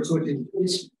 they're recruiting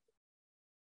policemen.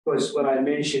 Because what I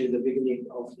mentioned in the beginning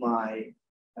of my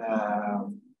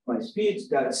my speech,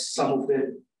 that some of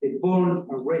them they born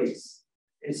and raised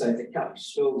inside the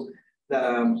camps. So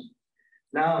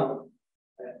now,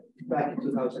 back in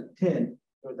 2010,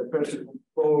 the person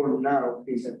born now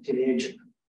is a teenager,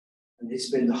 and they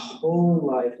spend the whole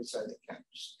life inside the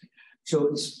camps. So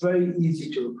it's very easy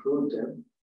to recruit them,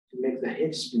 to make the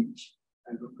hate speech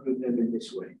and recruit them in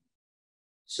this way.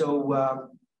 So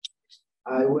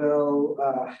I will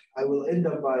end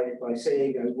up by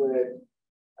saying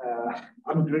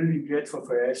I'm really grateful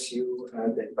for SU,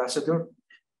 the ambassador,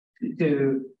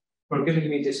 for giving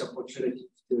me this opportunity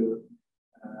to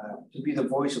be the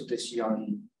voice of these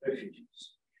young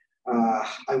refugees.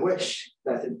 I wish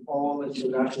that in all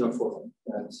international forums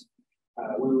that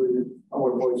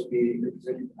our voice be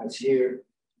represented as here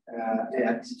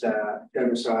at the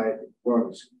genocide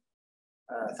works.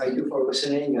 Thank you for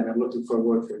listening, and I'm looking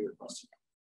forward for your questions.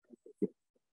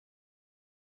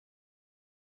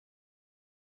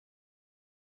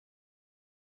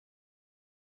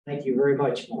 Thank you very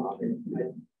much, Mohammed.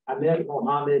 I met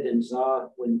Mohammed and Zaw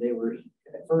when they were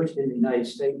first in the United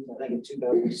States, I think in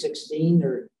 2016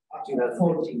 or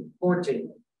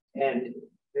 2014. And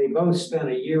they both spent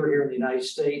a year here in the United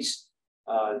States.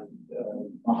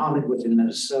 Mohammed was in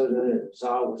Minnesota,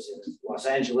 Zaw was in Los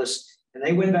Angeles, and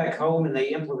they went back home and they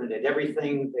implemented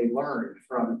everything they learned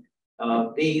from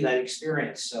that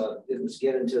experience that was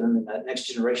given to them in that Next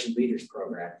Generation Leaders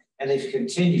program. And they've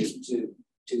continued to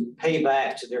pay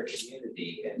back to their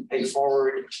community and pay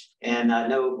forward. And I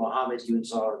know, Mohammed, you and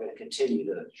Zaw are going to continue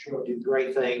to do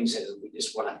great things. And we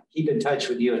just want to keep in touch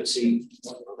with you and see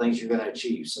what the things you're going to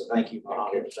achieve. So thank you,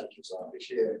 Mohammed. Thank you, Zaw.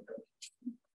 Appreciate it.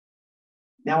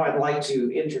 Now I'd like to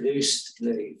introduce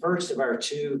the first of our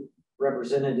two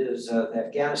representatives of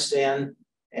Afghanistan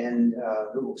and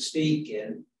who will speak.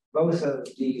 And both of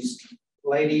these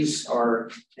ladies are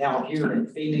now here in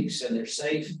Phoenix and they're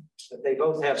safe, but they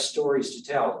both have stories to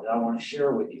tell that I want to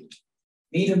share with you.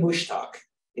 Meena Mushtaq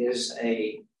is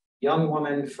a young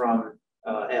woman from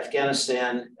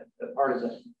Afghanistan, a part of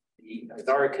the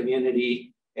Hazara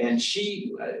community, and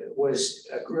she was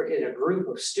in a group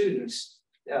of students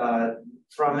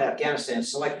from Afghanistan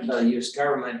selected by the US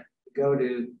government to go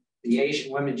to the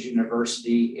Asian Women's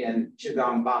University in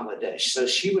Chittagong, Bangladesh. So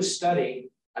she was studying,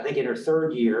 I think in her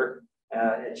third year,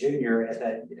 a junior at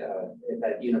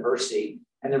that university.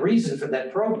 And the reason for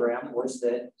that program was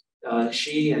that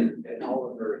she and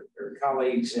all of her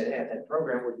colleagues at that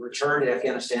program would return to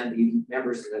Afghanistan, be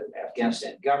members of the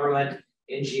Afghanistan government,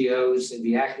 NGOs, and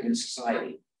be active in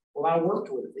society. Well, I worked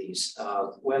with these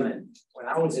women when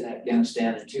I was in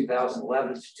Afghanistan in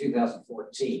 2011 to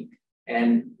 2014.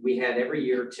 And we had every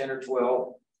year 10 or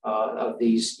 12 of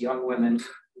these young women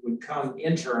who would come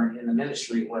intern in the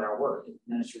ministry where I worked, the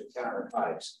Ministry of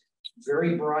Counter-Narcotics.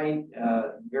 Very bright,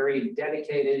 very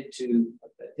dedicated to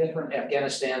a different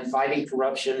Afghanistan, fighting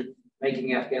corruption,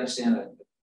 making Afghanistan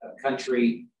a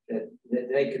country that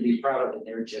they could be proud of in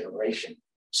their generation.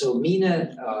 So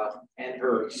Meena and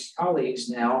her colleagues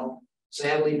now,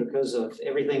 sadly, because of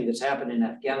everything that's happened in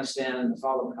Afghanistan and the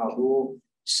fall of Kabul,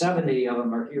 70 of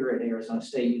them are here at Arizona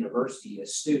State University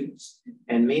as students.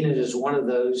 And Meena is one of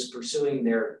those pursuing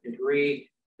their degree.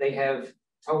 They have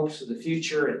hopes of the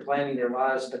future and planning their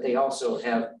lives, but they also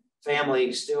have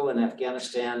family still in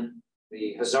Afghanistan,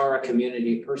 the Hazara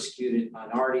community, persecuted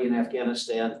minority in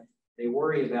Afghanistan. They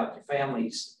worry about their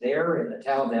families there in the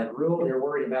Taliban rule. They're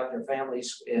worried about their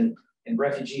families in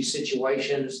refugee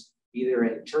situations, either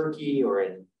in Turkey or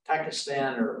in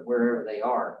Pakistan or wherever they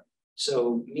are.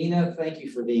 So Meena, thank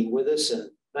you for being with us and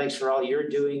thanks for all you're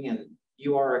doing. And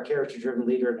you are a character-driven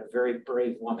leader and a very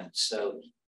brave woman. So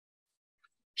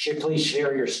please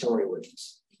share your story with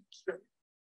us.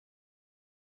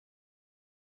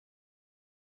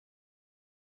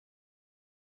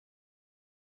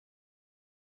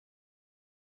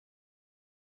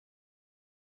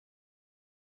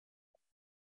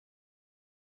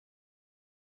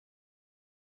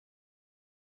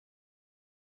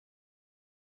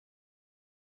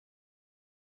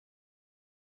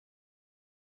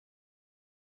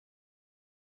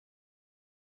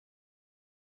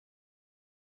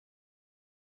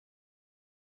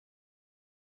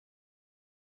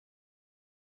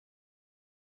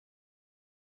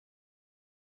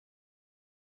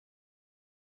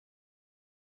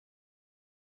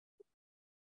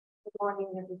 Good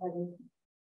morning, everybody.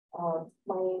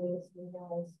 My name is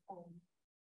Meena,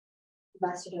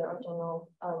 Ambassador of General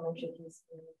Refugees.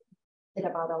 A bit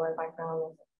about our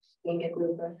background, being a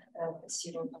group of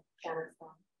students of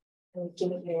Afghanistan. And we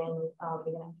came here in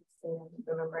the United States,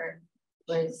 I remember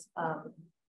it was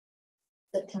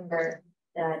September,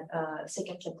 that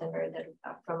 2nd September, that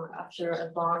from after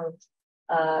a long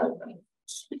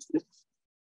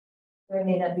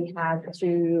journey that we had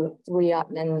through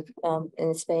Riyadh and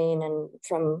in Spain, and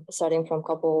starting from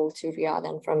Kabul to Riyadh,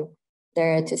 and from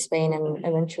there to Spain, and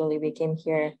eventually we came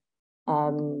here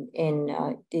in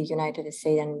the United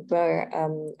States, and we're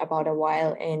about a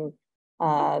while in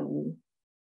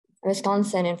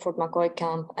Wisconsin in Fort McCoy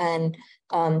camp, and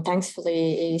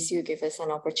thankfully ASU gave us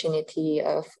an opportunity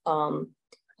of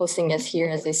hosting us here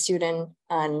as a student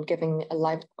and giving a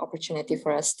life opportunity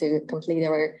for us to complete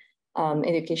our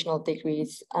educational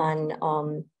degrees and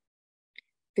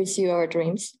pursue our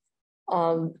dreams.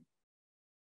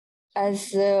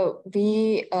 As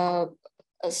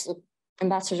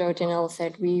Ambassador Janelle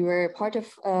said, we were part of,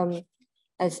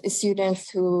 as students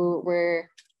who were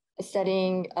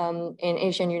studying in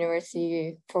Asian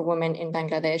University for Women in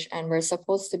Bangladesh, and we're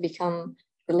supposed to become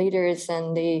the leaders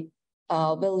and the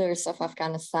builders of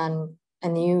Afghanistan, a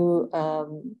new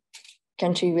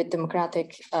country with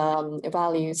democratic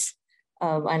values.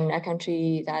 and a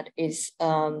country that is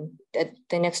that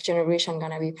the next generation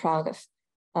gonna be proud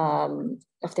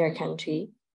of their country.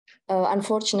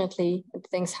 Unfortunately,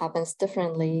 things happens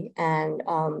differently, and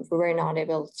we were not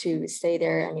able to stay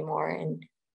there anymore and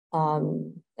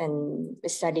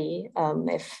study.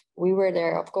 If we were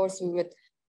there, of course, we would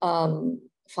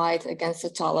fight against the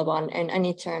Taliban in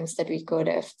any terms that we could,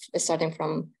 starting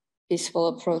from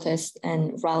peaceful protests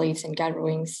and rallies and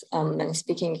gatherings, and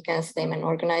speaking against them and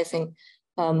organizing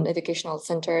educational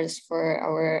centers for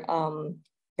our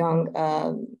young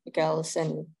girls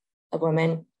and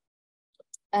women,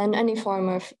 and any form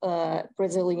of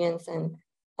resilience and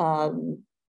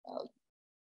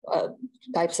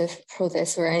types of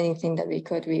protests or anything that we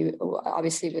could, we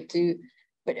obviously would do.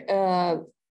 But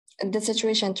the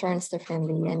situation turns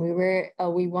differently, and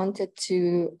we wanted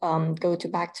to go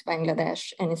back to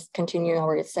Bangladesh and continue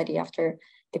our study after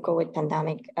the COVID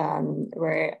pandemic.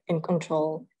 We're in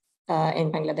control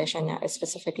in Bangladesh, and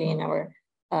specifically in our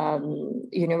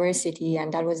university,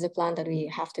 and that was the plan, that we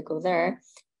have to go there.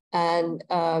 And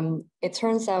it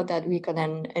turns out that we could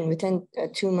then, and within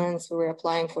 2 months, we were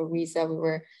applying for visa. We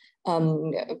were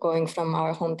going from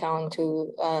our hometown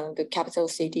to the capital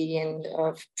city, and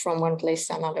from one place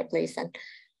to another place, and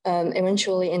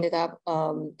eventually ended up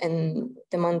in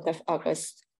the month of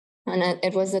August. And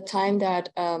it was the time that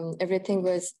everything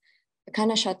was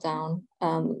kind of shut down.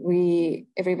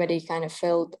 Everybody kind of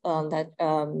felt that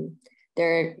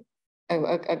there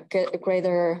a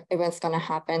greater event's gonna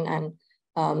happen, and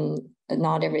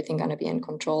not everything gonna be in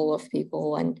control of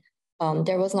people, and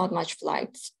there was not much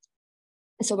flights.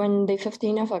 So when the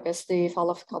 15th of August, the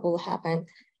fall of Kabul happened,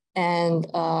 and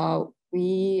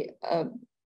we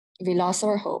lost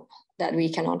our hope that we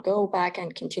cannot go back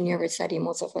and continue our study.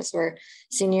 Most of us were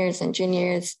seniors and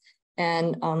juniors,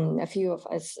 and a few of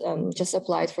us just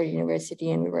applied for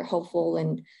university, and we were hopeful,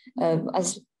 and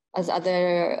as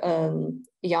other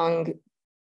young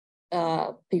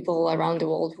people around the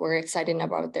world were excited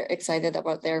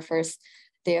about their first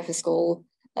day of school.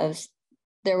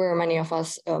 There were many of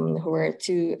us who were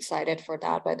too excited for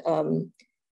that, but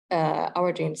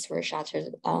our dreams were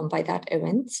shattered by that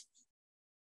event,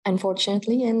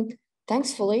 unfortunately. And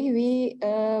thankfully,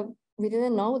 we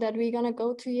didn't know that we're gonna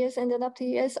go 2 years, ended up 2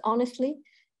 years, honestly.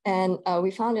 And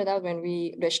we found it out when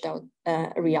we reached out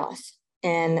Riyadh.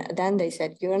 And then they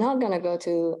said, you're not gonna go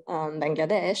to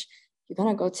Bangladesh, you're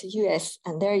gonna go to US,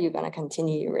 and there you're gonna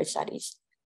continue your studies.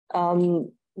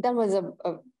 That was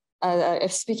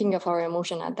speaking of our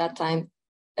emotion at that time,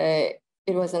 it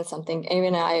wasn't something,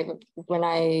 even when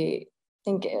I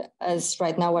think as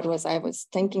right now, what was I was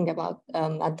thinking about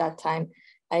at that time,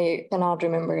 I cannot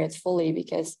remember it fully,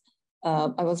 because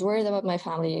I was worried about my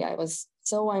family. I was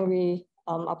so angry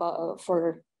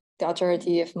for the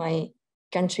authority of my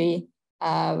country.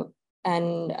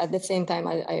 And at the same time,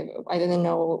 I didn't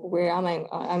know where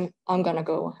I'm gonna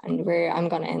go and where I'm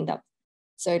gonna end up.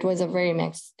 So it was a very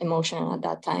mixed emotion at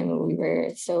that time. We were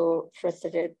so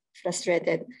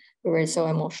frustrated. We were so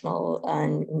emotional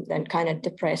and kind of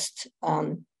depressed.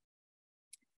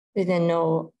 We didn't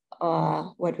know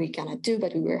what we're gonna do,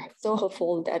 but we were so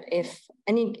hopeful that if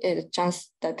any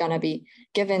chance that's gonna be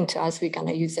given to us, we're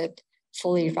gonna use it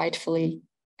fully, rightfully,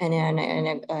 and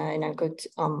in a good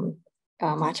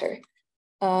matter.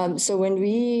 So when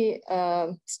we,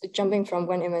 jumping from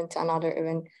one event to another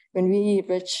event, when we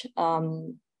reached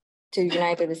to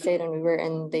United States and we were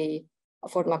in the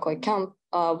Fort McCoy camp,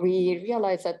 we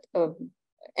realized that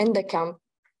in the camp,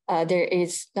 there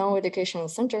is no educational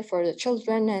center for the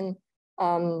children, and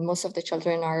most of the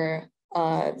children are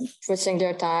wasting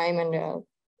their time, and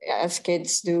as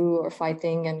kids do, or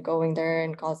fighting and going there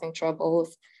and causing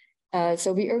troubles.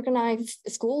 So we organized a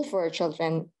school for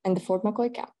children in the Fort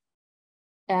McCoy camp.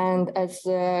 And as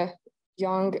a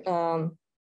young,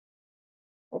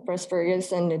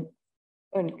 prosperous and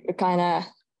kind of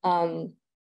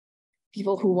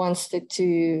people who wanted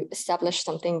to establish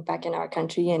something back in our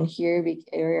country, and here we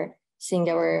are seeing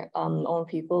our own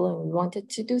people, and we wanted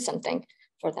to do something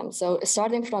for them. So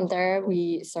starting from there,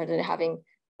 we started having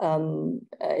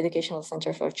educational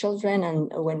center for children.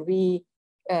 And when we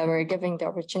were given the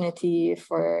opportunity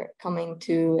for coming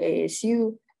to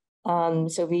ASU,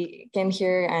 so we came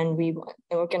here and we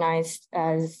organized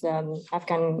as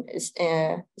Afghan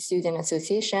Student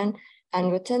Association.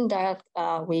 And within that,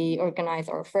 we organized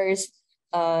our first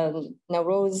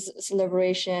Nowruz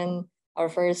celebration, our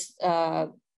first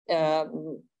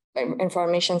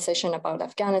information session about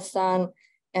Afghanistan,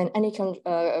 and any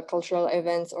cultural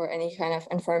events or any kind of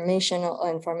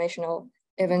informational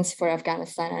events for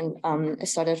Afghanistan. And it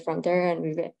started from there, and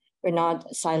we were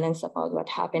not silenced about what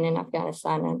happened in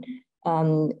Afghanistan. And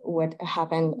what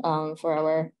happened for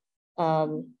our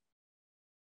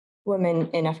women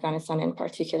in Afghanistan in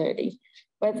particularly.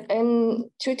 But in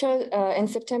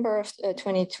September of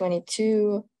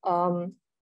 2022, an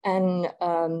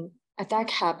attack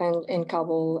happened in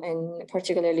Kabul, and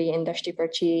particularly in Dashti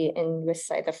Parchi in west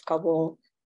side of Kabul.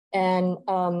 And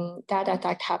that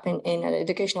attack happened in an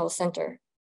educational center,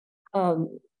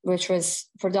 which was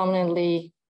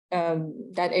predominantly,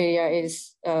 that area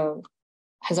is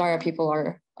Hazara people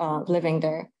are living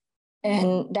there.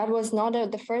 And that was not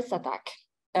the first attack,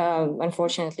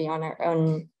 unfortunately,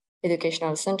 on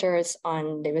educational centers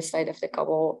on the west side of the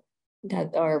Kabul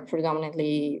that are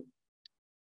predominantly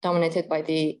dominated by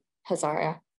the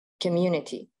Hazara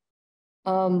community.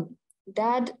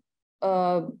 That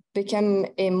became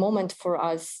a moment for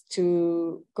us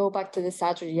to go back to the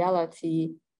sad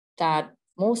reality that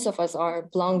most of us are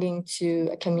belonging to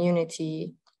a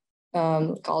community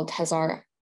called Hazara.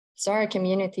 Hazara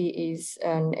community is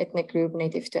an ethnic group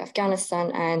native to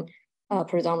Afghanistan and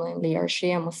predominantly are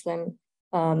Shia Muslim.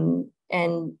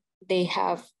 And they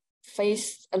have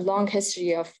faced a long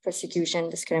history of persecution,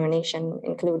 discrimination,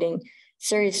 including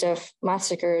series of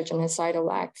massacre,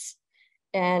 genocidal acts.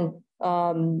 And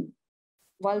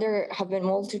while there have been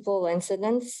multiple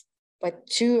incidents, but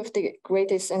two of the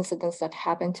greatest incidents that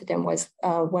happened to them was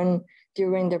when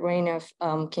during the reign of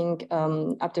King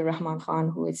Abdurrahman Khan,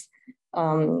 who is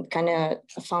kind of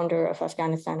a founder of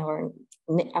Afghanistan, or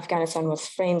Afghanistan was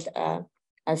framed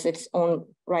as its own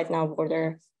right now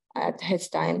border at his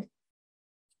time.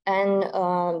 And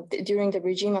during the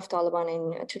regime of Taliban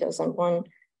in 2001,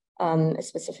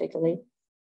 specifically.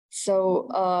 So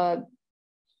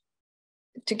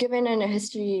to give in a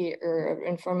history or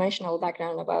informational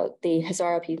background about the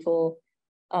Hazara people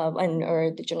or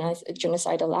the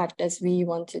genocidal act, as we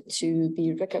wanted to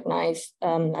be recognized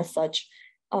as such,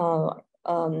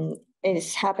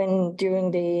 it's happened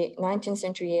during the 19th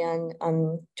century and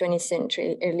 20th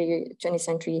century, early 20th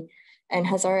century. And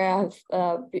Hazara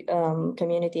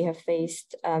community have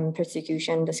faced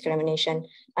persecution, discrimination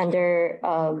under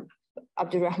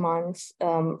Abdurrahman's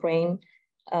reign,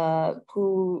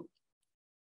 who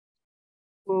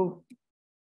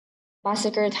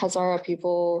massacred Hazara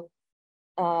people.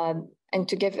 And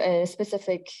to give a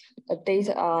specific date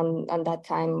on that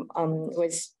time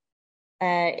was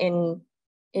in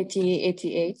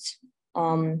 1888.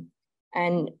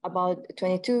 And about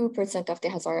 22% of the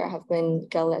Hazara have been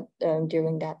killed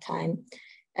during that time.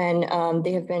 And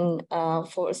they have been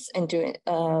forced into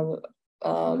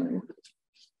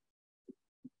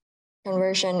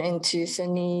conversion into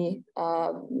Sunni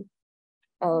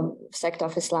sect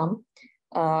of Islam,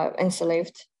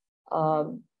 enslaved,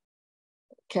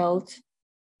 killed,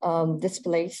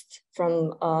 displaced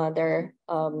from their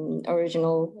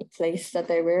original place that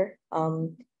they were.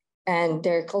 And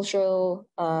their cultural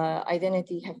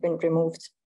identity have been removed.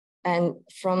 And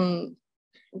from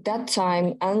that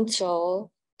time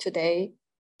until today,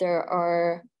 there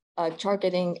are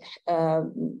targeting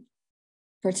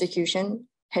persecution,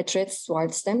 hatred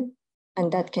towards them,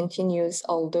 and that continues,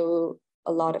 although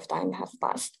a lot of time have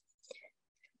passed.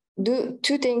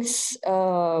 Two things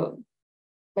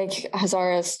make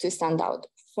Hazaras to stand out.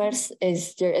 First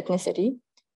is their ethnicity.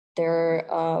 Their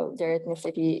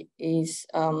ethnicity is,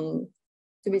 to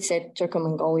be said,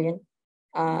 Turco-Mongolian,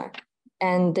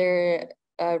 and their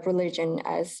religion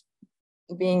as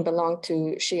being belong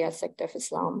to Shia sect of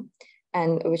Islam,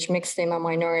 and which makes them a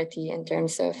minority in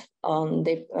terms of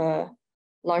the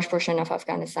large portion of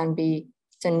Afghanistan be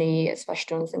Sunni, as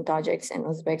Pashtuns and Tajiks and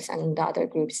Uzbeks and the other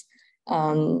groups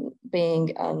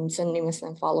being Sunni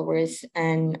Muslim followers,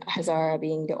 and Hazara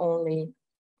being the only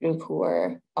group who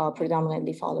are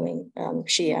predominantly following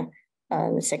Shia,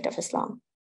 the sect of Islam.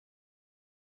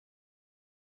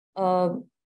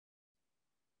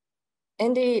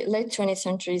 In the late 20th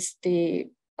centuries, the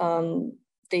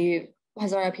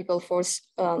Hazara people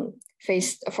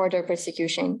faced further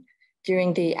persecution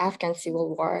during the Afghan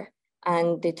civil war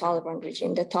and the Taliban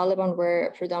regime. The Taliban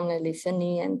were predominantly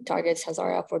Sunni and targets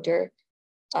Hazara for their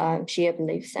Shia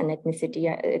beliefs and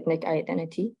ethnic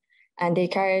identity. And they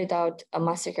carried out a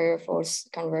massacre,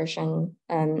 forced conversion,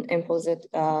 and imposed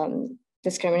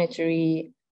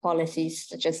discriminatory policies,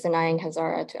 such as denying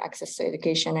Hazara to access to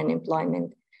education and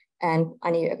employment and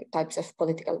any types of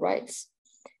political rights.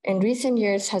 In recent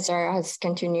years, Hazara has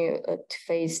continued to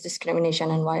face discrimination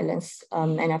and violence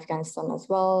in Afghanistan as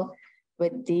well,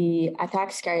 with the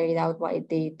attacks carried out by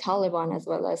the Taliban as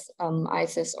well as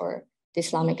ISIS, or the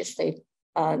Islamic State,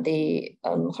 the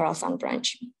Khorasan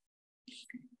branch.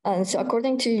 So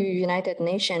according to United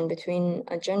Nations, between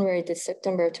January to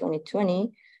September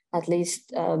 2020, at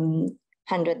least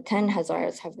 110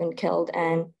 Hazaras have been killed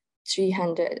and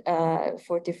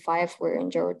 345 were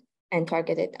injured in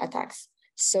targeted attacks.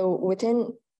 So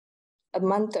within a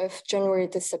month of January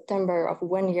to September of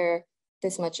 1 year,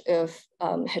 this much of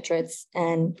hatreds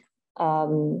and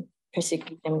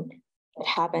persecution that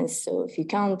happens. So if you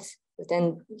count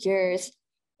within years,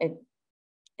 it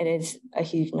is a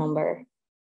huge number.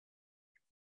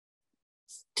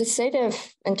 To say that,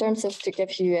 in terms of to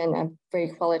give you a very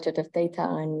qualitative data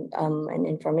and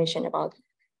information about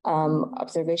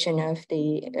observation of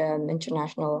the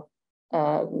international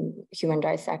human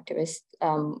rights activists,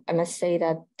 I must say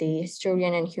that the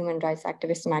historian and human rights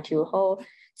activist Matthew Ho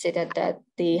said that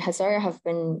the Hazara have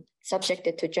been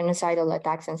subjected to genocidal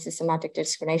attacks and systematic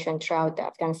discrimination throughout the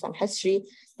Afghanistan history.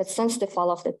 But since the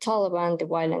fall of the Taliban, the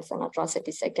violence and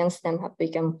atrocities against them have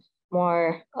become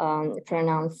more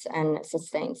pronounced and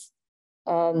sustained.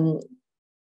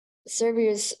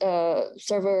 Serbia's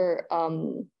server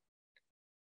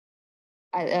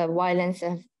violence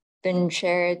have been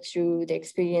shared through the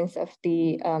experience of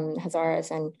the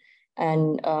Hazaras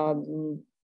and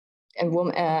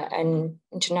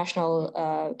international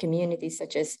communities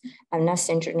such as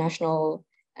Amnesty International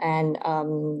and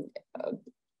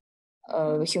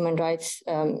human rights,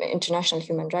 international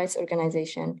human rights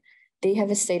organization. They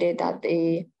have stated that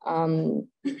the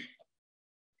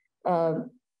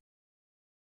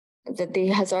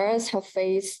Hazaras have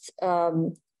faced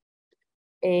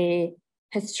a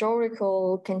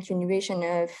historical continuation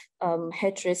of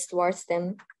hatred towards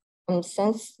them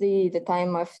since the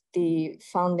time of the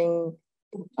founding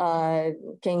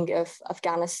king of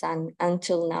Afghanistan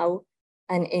until now,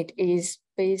 and it is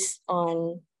based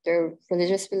on their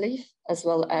religious belief as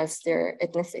well as their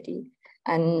ethnicity,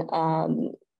 and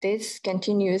this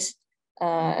continues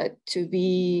to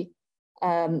be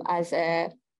as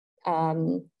a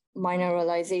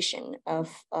minoralization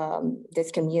of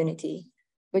this community,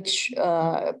 which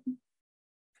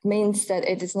means that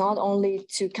it is not only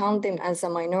to count them as a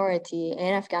minority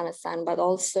in Afghanistan, but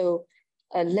also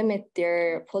limit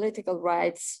their political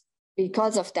rights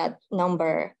because of that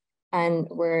number, and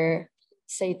were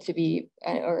said to be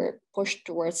or pushed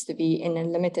towards to be in a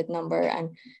limited number,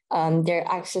 and their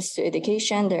access to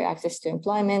education, their access to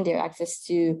employment, their access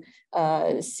to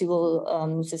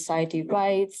civil society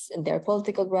rights, and their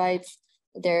political rights,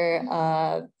 their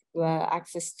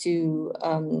access to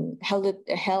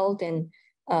health and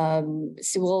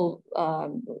civil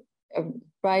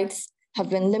rights have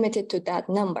been limited to that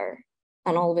number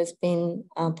and always been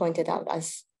pointed out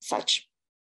as such.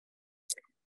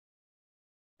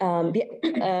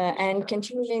 And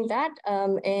continuing that,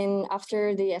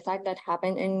 after the attack that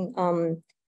happened in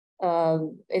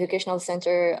educational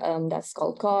center that's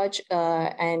called Koch,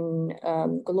 and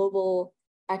global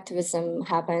activism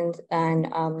happened,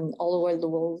 and all over the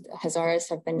world, Hazaras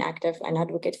have been active and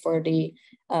advocate for the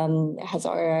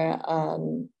Hazara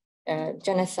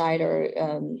genocide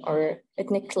or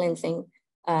ethnic cleansing.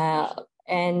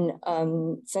 And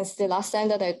since the last time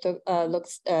that I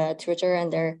looked Twitter,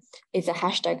 and there is a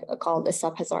hashtag called the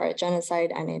Stop Hazara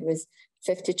Genocide, and it was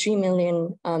 53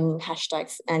 million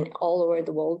hashtags, and all over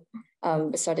the world,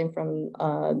 starting from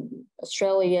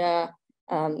Australia,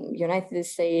 United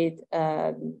States,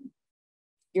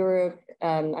 Europe,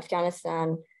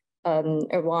 Afghanistan,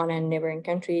 Iran, and neighboring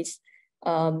countries.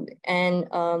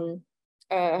 Hazara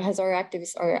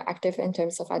activists are active in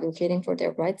terms of advocating for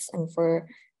their rights and for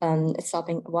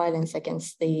stopping violence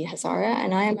against the Hazara.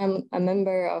 And I am a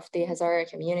member of the Hazara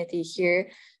community here,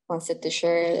 wanted to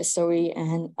share the story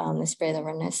and spread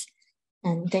awareness.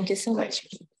 And thank you so much.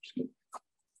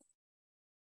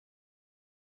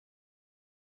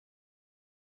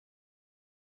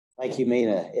 Thank you,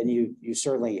 Mina. And you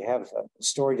certainly have a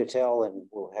story to tell, and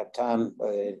we'll have time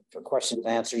for questions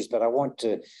and answers. But I want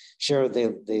to share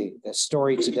the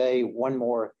story today.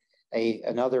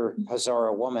 Another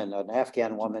Hazara woman, an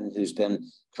Afghan woman who's been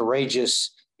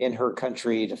courageous in her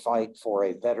country to fight for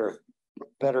a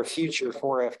better future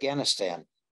for Afghanistan.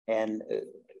 And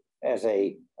as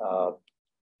a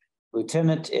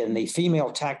lieutenant in the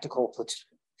female tactical platoon,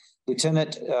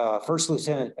 First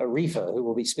Lieutenant Arifa, who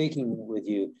will be speaking with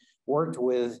you, worked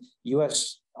with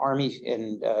U.S. Army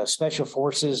and Special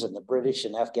Forces and the British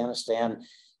in Afghanistan.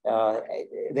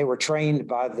 They were trained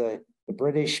by the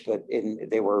British, but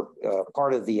they were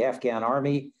part of the Afghan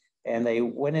Army, and they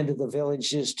went into the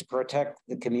villages to protect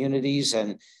the communities.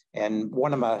 And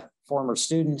one of my former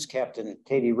students, Captain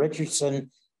Katie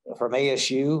Richardson from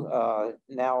ASU,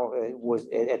 was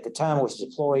at the time was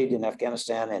deployed in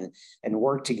Afghanistan and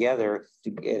worked together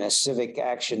in a civic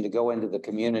action to go into the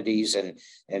communities and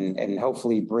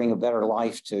hopefully bring a better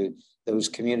life to those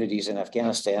communities in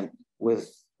Afghanistan.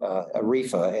 with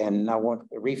Arifa. And I want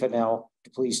Arifa now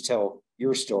to please tell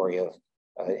your story of,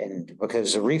 and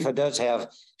because Arifa does have,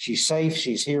 she's safe,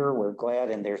 she's here, we're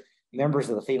glad, and there's members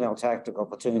of the female tactical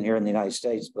platoon here in the United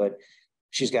States, but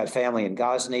she's got family in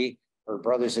Ghazni. Her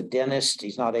brother's a dentist.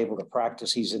 He's not able to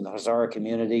practice. He's in the Hazara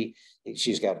community.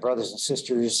 She's got brothers and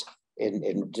sisters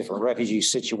in different refugee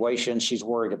situations. She's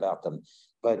worried about them,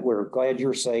 but we're glad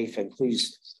you're safe, and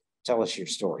please tell us your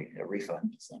story, Arifa.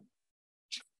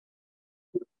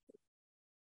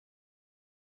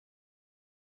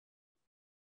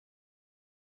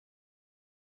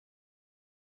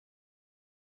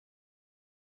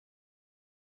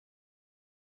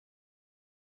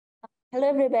 Hello,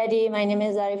 everybody. My name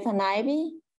is Arifa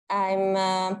Naibi. I'm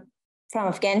from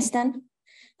Afghanistan.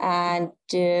 And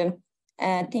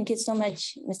thank you so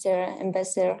much, Mr.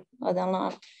 Ambassador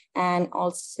O'Donnell, and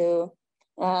also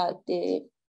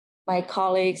my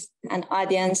colleagues and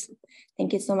audience.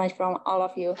 Thank you so much from all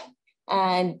of you.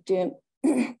 And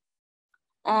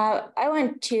I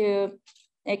want to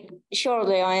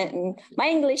shortly on, my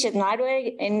English is not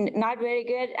very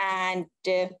good, and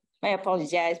I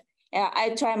apologize. I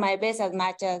try my best as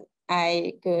much as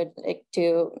I could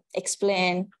to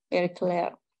explain very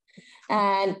clear.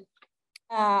 And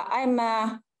I'm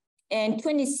in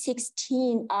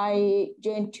 2016, I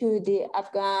joined to the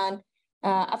Afghan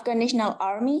National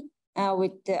Army.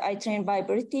 I trained by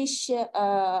British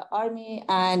Army,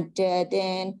 and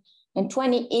then in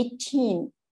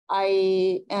 2018,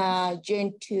 I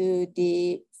joined to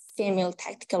the female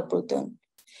tactical platoon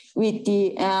with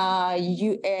the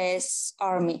U.S.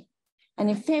 Army. And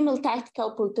in female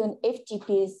tactical platoon,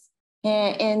 FTPs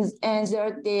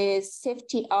ensure the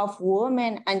safety of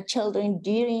women and children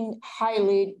during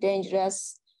highly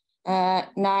dangerous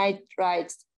night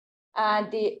rides.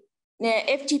 The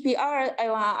FTPR,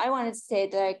 I want to say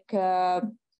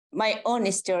my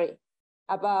own story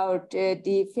about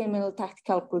the female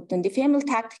tactical platoon. The female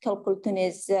tactical platoon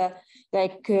is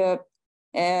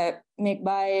made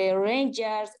by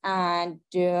Rangers and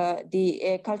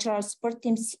the cultural support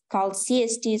teams called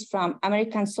CSTs from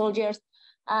American soldiers.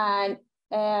 And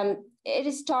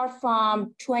it started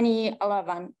from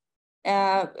 2011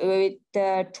 with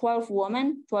 12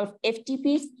 women, 12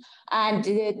 FTPs. And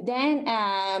then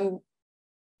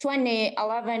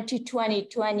 2011 to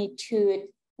 2022,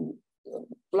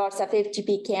 lots of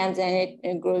FTP camps, and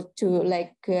it grows to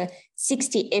like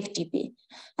 60 FTP.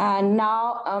 And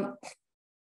now,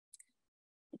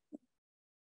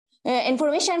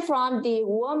 information from the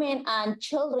women and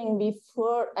children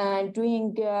before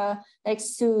doing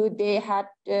so they had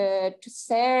to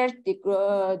search the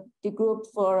group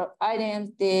for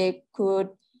items they could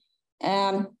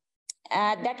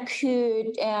that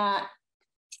could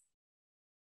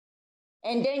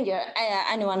endanger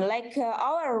anyone.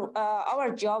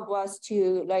 Our job was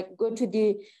to go to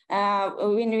the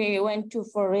when we went to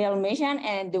for real mission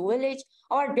and the village.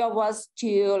 Our job was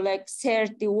to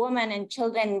search the women and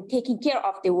children, taking care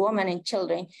of the women and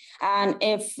children, and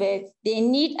if they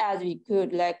need us, we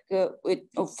could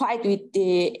fight with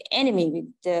the enemy, with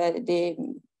the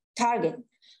target.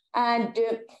 And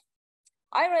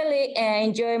I really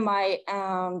enjoy my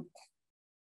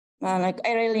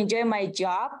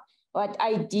job, what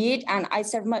I did, and I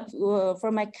served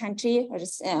for my country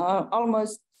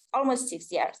almost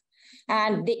 6 years.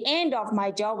 And the end of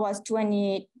my job was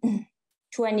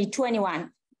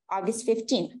 2021, August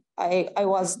 15. I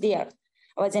was there.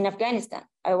 I was in Afghanistan.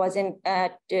 I was in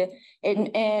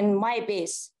my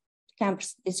base, Camp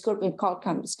Scorpion, called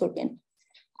Camp Scorpion.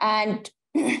 And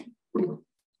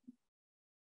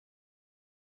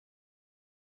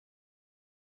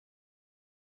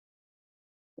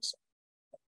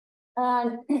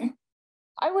I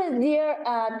was there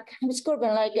at Camp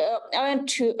Scorpion. I want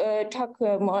to talk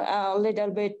more, a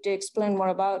little bit, to explain more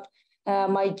about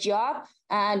my job.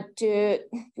 And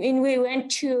when we went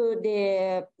to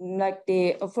the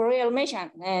for real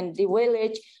mission and the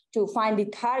village to find the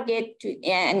target to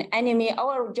an enemy,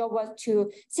 our job was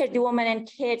to search the women and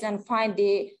kids and find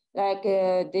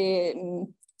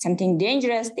something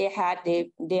dangerous. They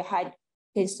had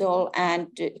pistol and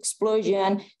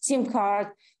explosion, SIM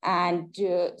card, and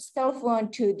cell phone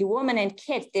to the women and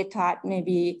kids. They thought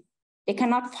maybe they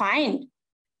cannot find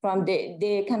from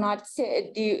they cannot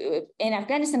say in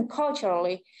Afghanistan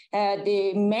culturally,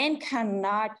 the men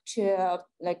cannot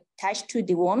touch to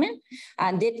the woman,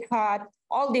 and they thought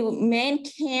all the men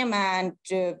came and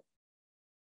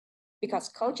because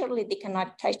culturally they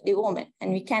cannot touch the woman,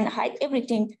 and we can hide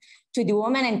everything to the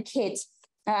women and kids.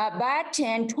 But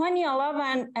in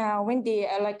 2011, when the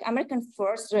American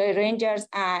Force Rangers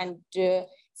and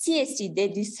CST, they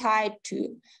decide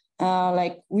to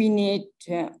like we need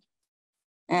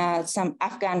some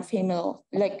Afghan family,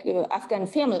 Afghan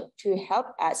family to help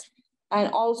us,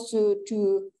 and also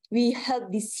we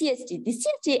help the CST. The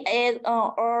CST is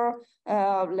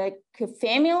like a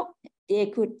family. They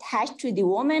could attach to the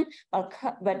woman,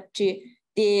 but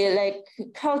they like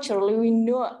culturally we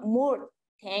know more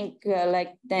than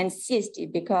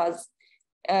CST, because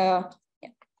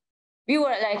we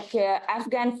were like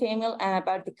Afghan family and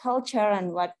about the culture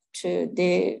and what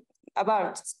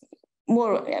about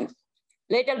more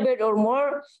little bit or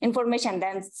more information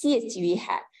than CST we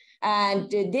had. And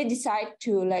they decided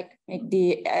to like make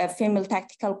the female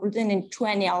tactical platoon in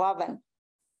 2011.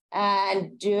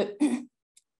 And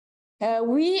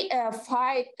we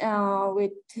fight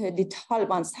with the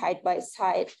Taliban side by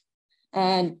side,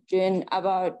 and in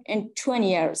 20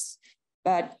 years.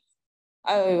 But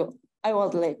I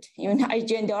was late. Even I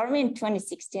joined the army in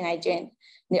 2016. I joined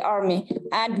the army,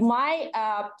 and my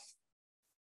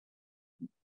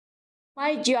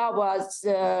job was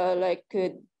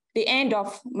the end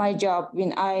of my job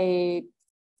when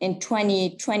in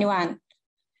 2021.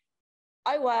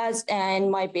 I was in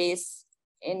my base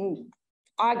in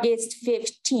August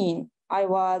 15. I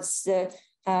was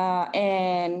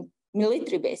in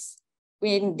military base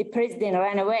when the president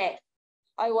ran away.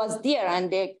 I was there, and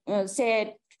they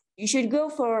said, you should go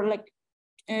for like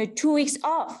 2 weeks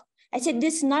off. I said,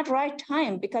 this is not right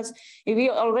time, because we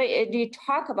already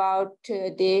talk about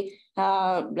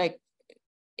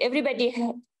everybody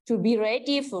to be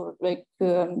ready for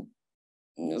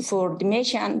for the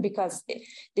mission, because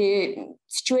the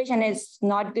situation is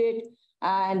not good.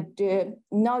 And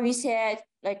now we said,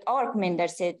 like our commander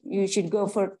said, you should go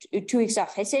for 2 weeks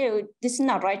off. I said, this is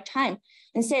not right time.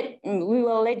 And said, we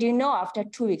will let you know after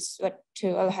 2 weeks what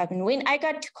will happen. When I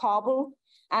got to Kabul,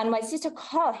 and my sister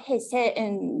called,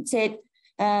 said,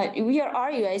 where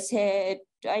are you? I said,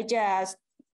 I just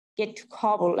get to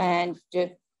Kabul. And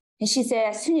she said,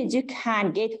 as soon as you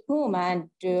can, get home. And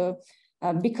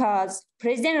because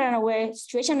president ran away,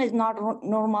 situation is not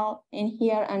normal in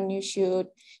here, and you should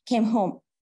come home.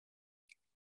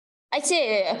 I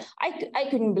said, I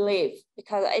couldn't believe,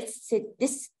 because I said,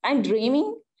 I'm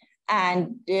dreaming.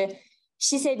 And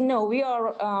she said, no, we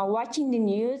are watching the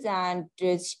news, and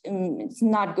it's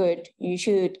not good. You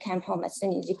should come home as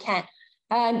soon as you can.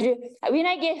 And when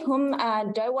I get home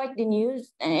and I watch the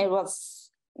news, and it was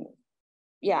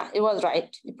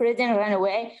right. The president ran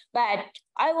away, but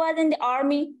I was in the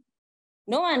army.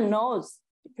 No one knows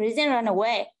the president ran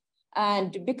away.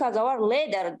 And because our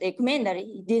leader, the commander,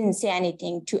 he didn't say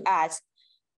anything to us.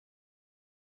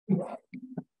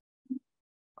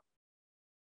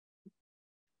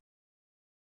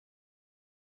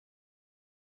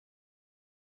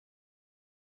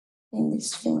 In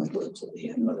this film,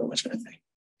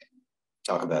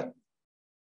 talk about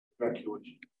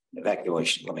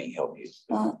evacuation. Let me help you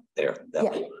there.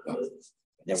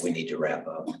 Then we need to wrap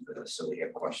up, so we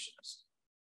have questions.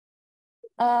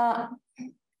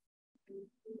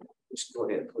 Just go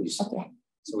ahead, please. Okay.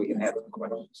 So we can have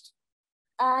questions.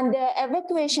 And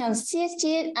evacuation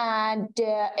CST and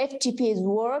FTPs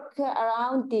work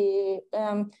around the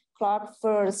clock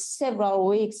for several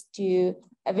weeks to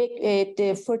evacuate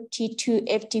the 42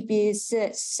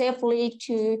 FTPs safely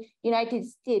to United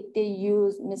States. They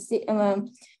use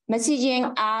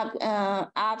messaging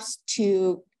apps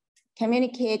to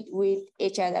communicate with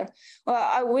each other.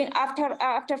 Well,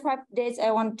 after 5 days,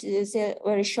 I want to say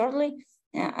very shortly.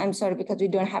 I'm sorry, because we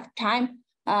don't have time.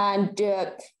 And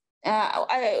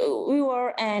we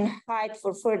were in hide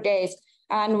for 4 days,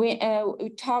 and we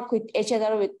talked with each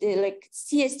other with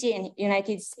CST and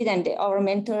United States, and our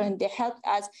mentor, and they helped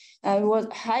us. We was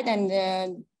hide, and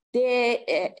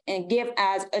they gave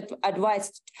us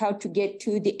advice how to get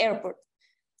to the airport.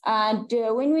 And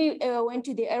when we went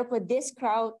to the airport, this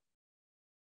crowd,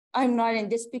 I'm not in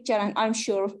this picture, and I'm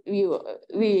sure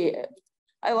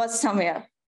I was somewhere,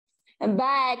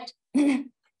 but it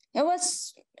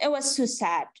was so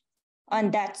sad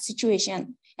on that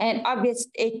situation. And August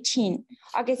 18,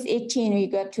 we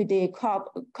got to the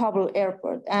Kabul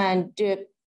airport, and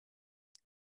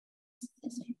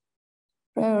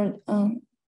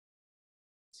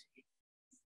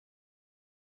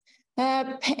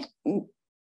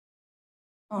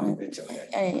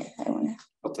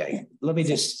Okay, let me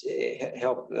just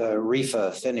help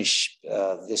Rifa finish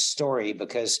this story,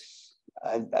 because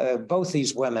both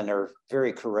these women are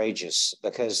very courageous,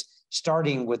 because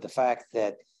starting with the fact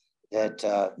that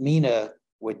Meena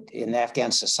would, in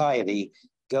Afghan society,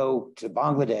 go to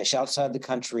Bangladesh outside the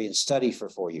country and study for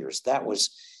 4 years. That was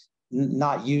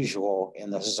not usual in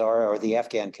the Hazara or the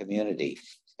Afghan community.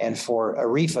 And for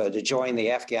Arifa to join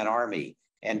the Afghan army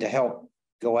and to help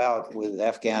go out with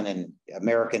Afghan and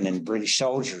American and British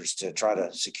soldiers to try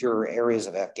to secure areas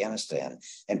of Afghanistan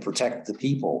and protect the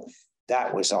people.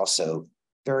 That was also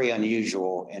very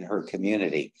unusual in her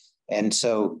community. And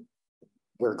so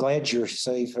we're glad you're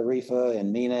safe, Arifa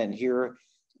and Mina, and here,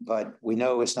 but we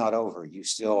know it's not over. You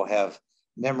still have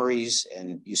memories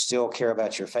and you still care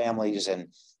about your families, and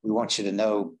we want you to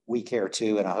know we care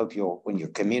too. And I hope you'll, when you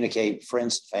communicate with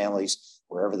friends and families,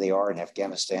 wherever they are in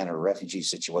Afghanistan or refugee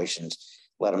situations,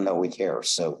 let them know we care.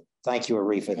 So thank you,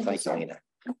 Arifa. Thank you, Mina.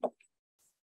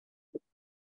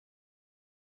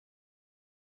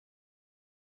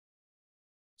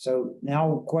 So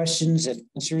now questions and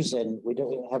answers, and we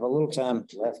don't have a little time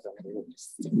left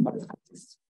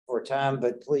for time,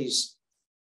 but please.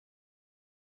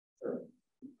 Sure.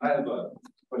 I have a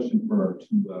question for our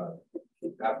two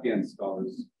Afghan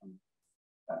scholars.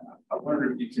 I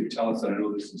wonder if you could tell us, and I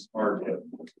know this is hard, but a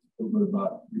little bit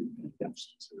about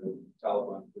reactions to the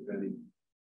Taliban preventing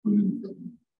women from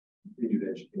continued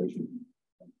education.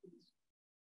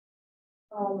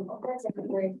 That's a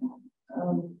great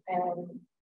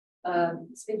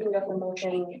speaking of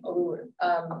emotion,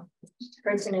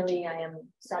 personally, I am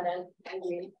saddened,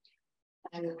 angry,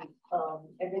 and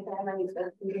every time I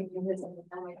was reading this, every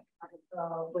time I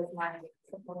with my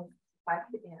support,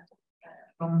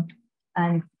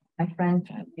 and my friends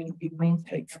and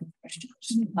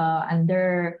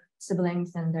their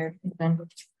siblings and their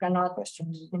parents cannot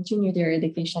continue their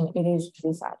education. It is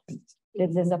really sad.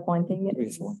 It's disappointing. It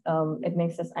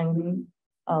makes us angry.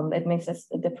 It makes us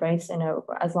depressed,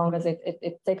 as long as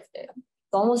it takes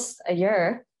almost a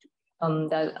year,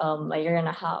 a year and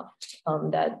a half,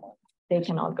 that they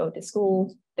cannot go to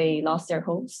school. They lost their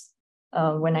hopes.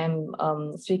 When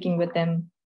I'm speaking with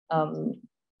them,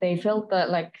 they felt that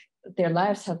like their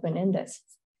lives have been ended.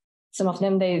 Some of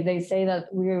them, they say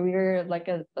that we're like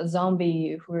a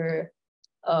zombie who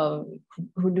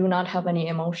do not have any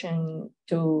emotion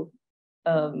to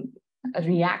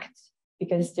react,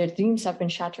 because their dreams have been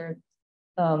shattered.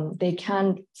 They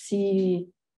can't see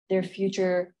their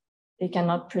future. They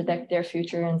cannot predict their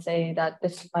future and say that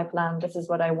this is my plan, this is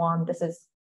what I want, this is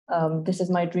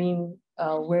my dream,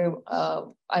 where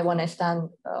I want to stand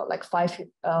like 5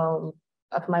 of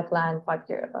my plan 5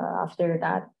 years after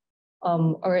that.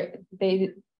 Or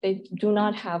they do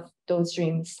not have those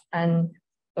dreams, and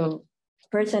a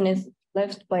person is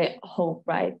left by hope,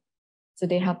 right? So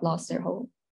they have lost their hope.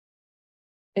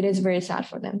 It is very sad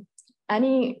for them.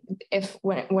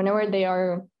 Whenever they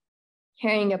are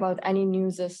hearing about any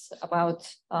news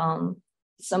about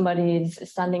somebody is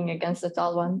standing against the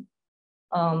Taliban,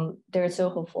 they're so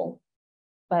hopeful.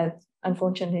 But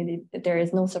unfortunately, there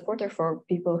is no supporter for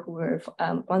people who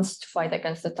wants to fight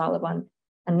against the Taliban,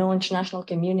 and no international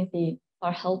community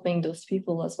are helping those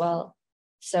people as well.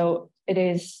 So it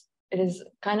is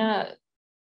kind of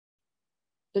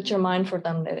determined for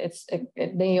them that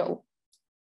they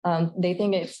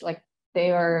think it's like they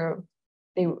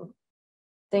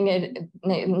think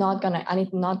anything not gonna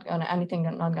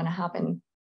happen.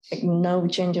 Like no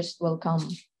changes will come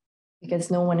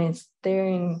because no one is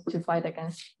daring to fight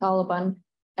against Taliban.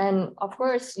 And of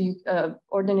course,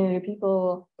 ordinary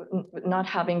people not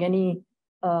having any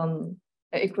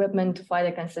equipment to fight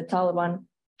against the Taliban,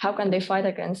 how can they fight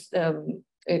against a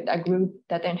group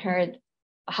that inherit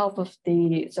half of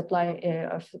the supply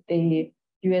of the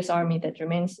US Army that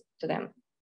remains to them?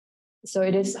 So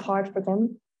it is hard for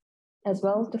them as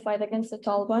well to fight against the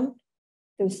Taliban,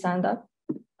 to stand up,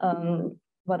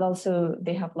 but also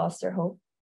they have lost their hope.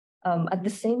 At the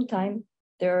same time,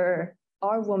 there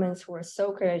are women who are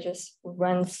so courageous, who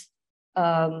runs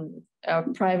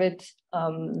private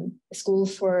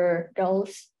schools for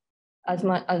girls, as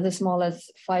small as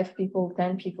 5 people,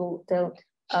 10 people, till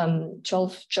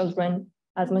 12 children,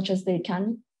 as much as they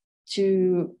can,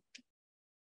 to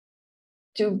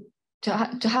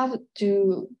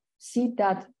see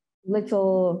that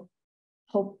little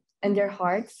hope in their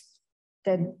hearts,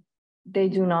 that they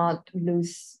do not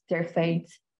lose their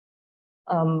faith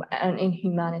and in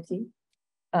humanity.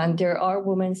 And there are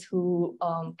women who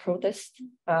protest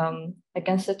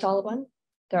against the Taliban.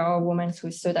 There are women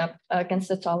who stood up against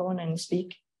the Taliban and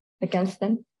speak against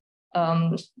them.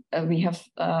 We have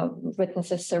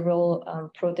witnessed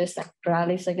several protests and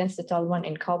rallies against the Taliban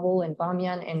in Kabul, in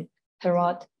Bamiyan, in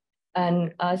Herat.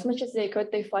 And as much as they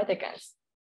could, they fight against.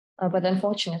 But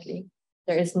unfortunately,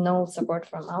 there is no support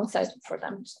from outside for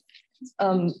them.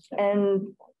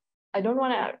 And I don't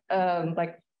want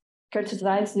to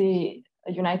criticize the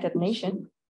United Nations,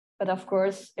 but of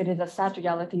course, it is a sad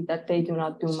reality that they do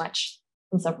not do much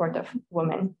in support of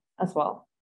women as well.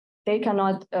 They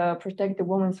cannot protect the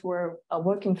women who are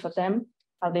working for them.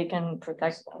 how they can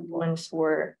protect the ones who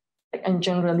are and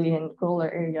generally in rural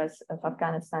areas of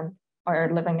Afghanistan are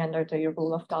living under the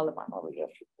rule of Taliban.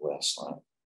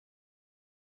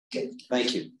 Okay,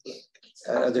 thank you.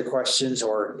 Other questions,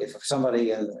 or if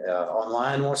somebody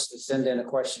online wants to send in a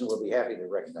question, we'll be happy to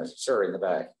recognize you. Sir, in the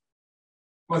back.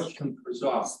 Question for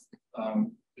Zaw.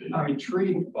 I'm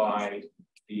intrigued by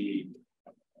the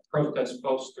protest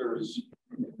posters,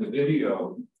 the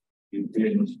video you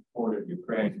did in support of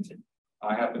Ukraine.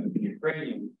 I happen to be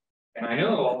Ukrainian, and I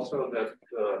know also that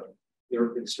there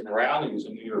have been some rallies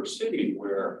in New York City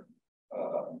where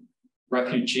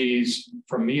refugees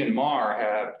from Myanmar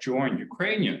have joined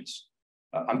Ukrainians.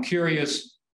 I'm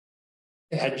curious,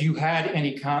 had you had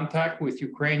any contact with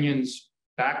Ukrainians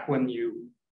back when you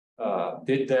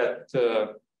did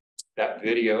that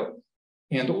video?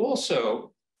 And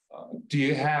also, do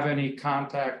you have any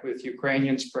contact with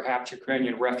Ukrainians, perhaps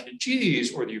Ukrainian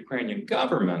refugees or the Ukrainian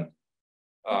government?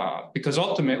 Because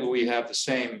ultimately we have the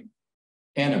same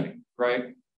enemy,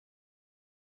 right?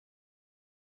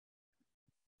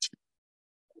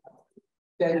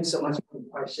 Thank you so much for the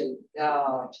question.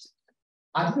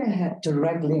 I haven't had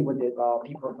direct link with the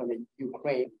people from the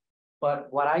Ukraine,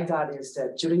 but what I got is that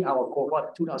during our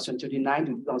cohort 2029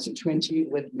 to 2020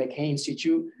 with McCain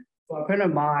Institute, a friend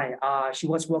of mine, she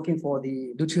was working for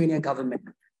the Lithuanian government.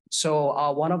 So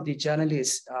one of the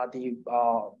journalists,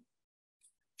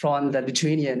 from the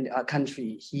Lithuanian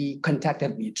country, he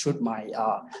contacted me through my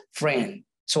friend.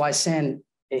 So I sent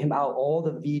him out all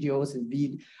the videos and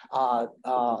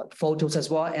photos as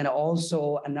well, and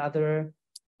also another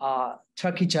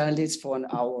Turkey journalist from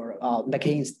our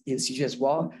McCain Institute as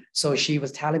well. So she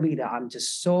was telling me that I'm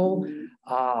just so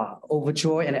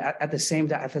overjoyed, and at the same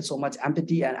time I felt so much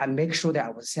empathy, and I make sure that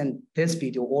I will send this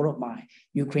video to all of my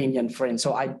Ukrainian friends.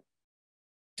 So I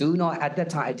do not, at that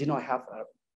time I did not have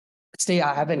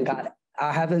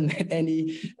I haven't met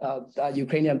any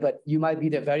Ukrainian, but you might be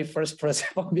the very first person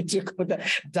for me to contact.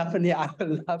 Definitely, I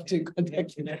would love to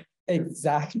contact you.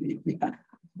 Exactly. Yeah.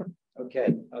 Okay.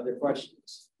 Other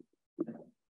questions?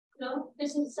 Hello,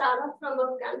 this is Sarah from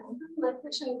Afghanistan. My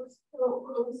question was to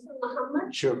Mr.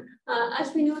 Muhammad. Sure. As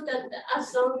we know that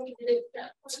as long as there is a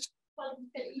political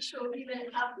issue, we will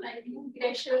have like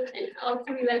immigration, and also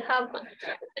we will have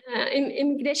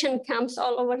immigration camps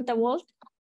all over the world.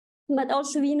 But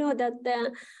also we know that the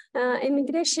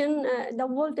the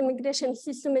world immigration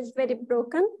system is very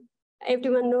broken.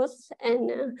 Everyone knows, and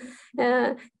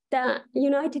the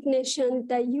United Nations,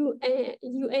 the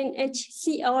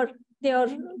UNHCR, they are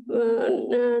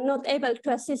not able to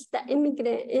assist the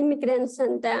immigrants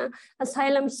and the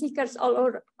asylum seekers all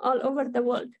over the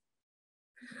world.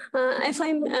 If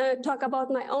I talk about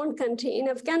my own country, in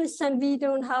Afghanistan, we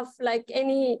don't have like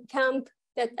any camp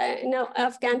that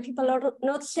Afghan people are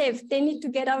not safe. They need to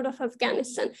get out of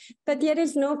Afghanistan, but there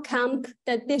is no camp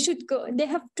that they should go. They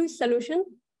have two solutions.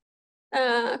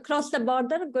 Cross the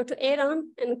border, go to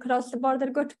Iran, and cross the border,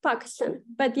 go to Pakistan.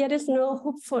 But there is no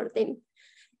hope for them.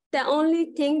 The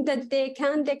only thing that they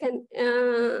can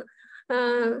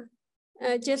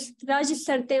just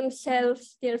register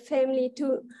themselves, their family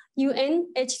to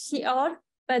UNHCR,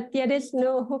 but there is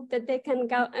no hope that they can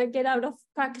get out of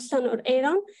Pakistan or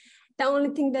Iran. The only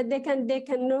thing that they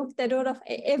can knock the door of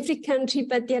every country,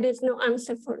 but there is no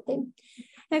answer for them.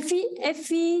 If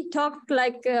we talk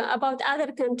like about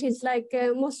other countries, like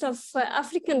most of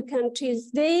African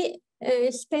countries, they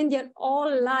spend their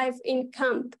whole life in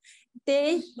camp.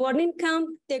 They born in camp,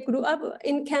 they grew up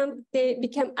in camp, they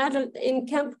become adult in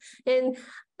camp, and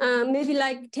maybe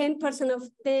like 10% of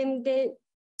them, they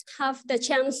have the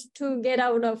chance to get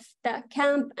out of the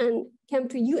camp and come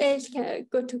to US,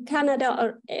 go to Canada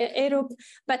or Europe.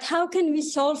 But how can we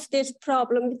solve this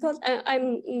problem? Because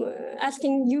I'm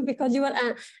asking you because you are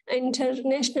an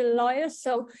international lawyer,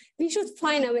 so we should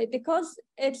find a way, because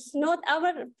it's not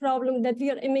our problem that we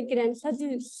are immigrants. As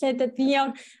you said that we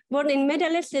are born in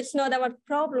Middle East, it's not our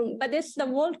problem, but it's the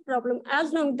world problem.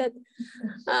 As long that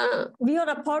we are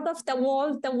a part of the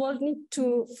world needs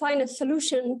to find a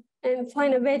solution and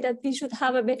find a way that we should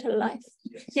have a better life.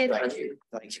 Yes, thank you.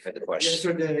 Thank you for the question.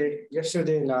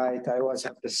 Yesterday night, I was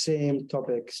having the same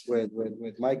topics with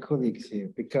my colleagues here,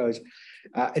 because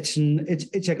it's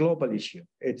a global issue.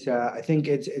 I think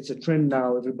it's a trend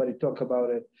now. Everybody talk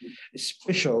about it,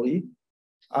 especially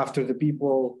after the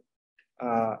people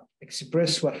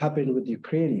express what happened with the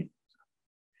Ukrainians.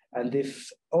 And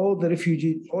if all the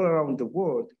refugees all around the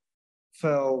world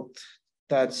felt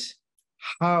that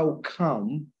how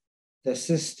come the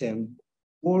system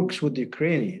works with the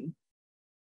Ukrainian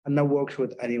and not works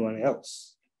with anyone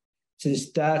else.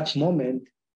 Since that moment,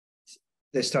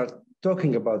 they start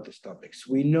talking about these topics.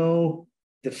 We know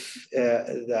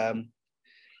the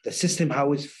system,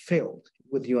 how it's failed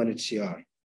with UNHCR.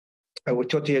 I would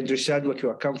totally understand where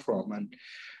you come from. And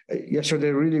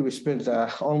yesterday, really, we spent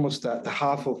almost the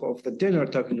half of the dinner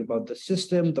talking about the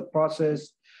system, the process,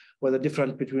 what the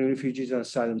difference between refugees and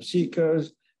asylum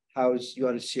seekers, how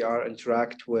UNHCR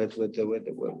interact with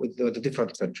the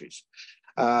different countries.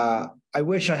 I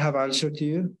wish I have answer to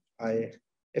you.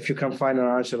 If you can find an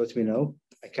answer, let me know.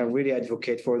 I can really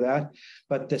advocate for that.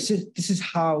 But this is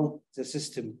how the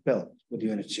system built with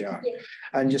UNHCR. Yeah.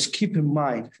 And just keep in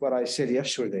mind what I said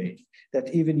yesterday,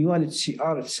 that even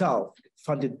UNHCR itself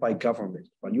funded by government,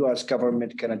 by US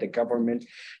government, Canada government.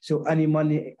 So any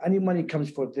money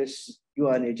comes for this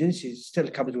UN agency still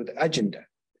comes with the agenda.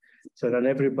 So then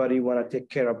everybody want to take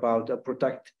care about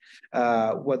protect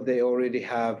what they already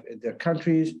have in their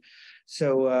countries.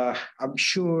 So I'm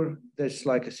sure there's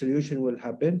like a solution will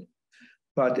happen,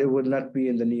 but it will not be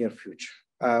in the near future.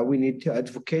 We need to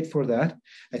advocate for that.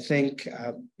 I think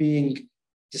being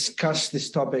discussed these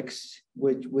topics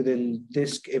within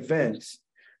this event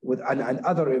and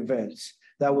other events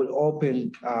that will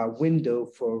open a window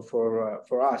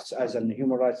for us as a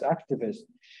human rights activist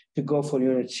to go for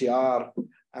UNHCR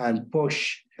and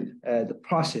push the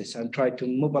process and try to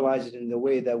mobilize it in a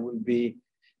way that will be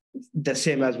the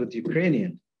same as with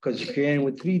Ukrainian, because Ukrainian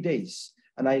with 3 days.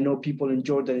 And I know people in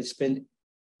Jordan spend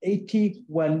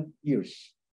 81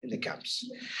 years in the camps.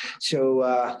 So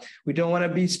we don't want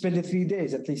to be spending 3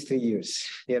 days, at least 3 years,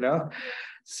 you know?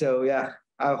 So yeah,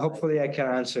 hopefully I can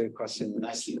answer your question.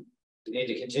 Thank you. We need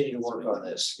to continue to work on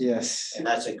this. Yes. And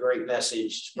that's a great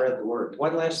message, spread the word.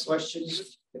 One last question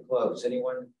to close.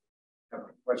 Anyone have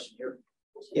a question here?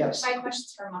 Yes. My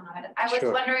question's for Mohammed. I was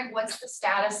wondering what's the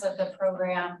status of the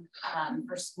program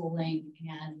for schooling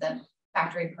and the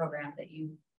factory program that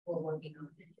you were working on?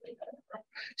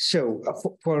 So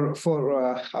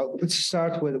let's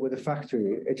start with the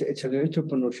factory. It's an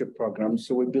entrepreneurship program.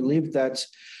 So we believe that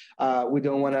we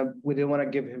don't want to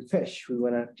give him fish. We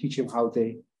want to teach him how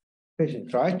they fish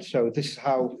it, right? So this is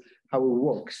how it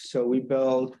works. So we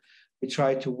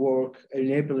try to work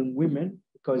enabling women,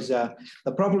 because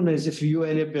the problem is if you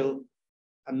enable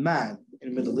a man in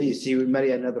the Middle East, he will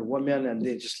marry another woman, and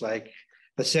they just like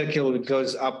the circle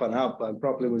goes up and up, and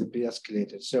probably will be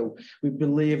escalated. So we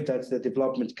believe that the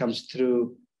development comes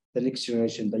through the next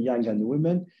generation, the young and the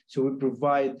women. So we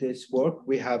provide this work.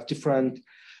 We have different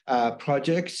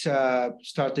projects,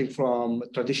 starting from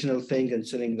traditional things and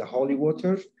selling the holy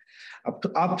water,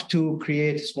 up to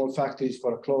create small factories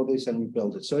for clothes, and we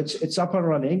build it. So it's up and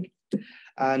running.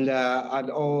 And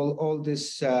all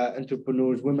these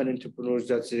entrepreneurs, women entrepreneurs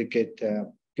that they get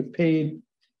paid,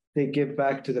 they give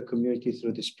back to the community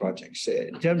through these projects.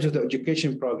 In terms of the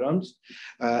education programs,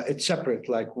 it's separate.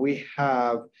 Like we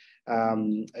have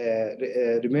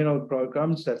remedial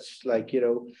programs that's like,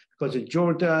 because in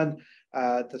Jordan,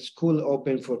 the school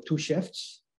opened for 2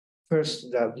 shifts.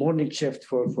 First, the morning shift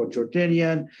for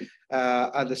Jordanian,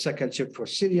 and the second shift for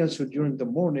Syrians. So during the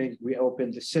morning, we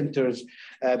open the centers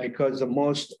because the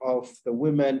most of the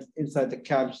women inside the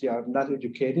camps, they are not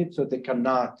educated, so they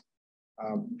cannot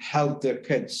help their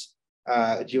kids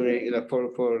during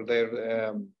for their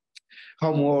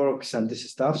homeworks and this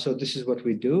stuff. So this is what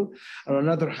we do. On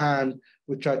the other hand,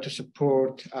 we try to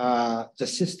support the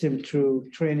system through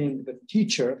training the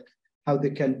teacher how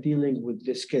they can dealing with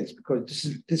these kids, because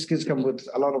these kids come with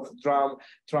a lot of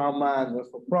trauma and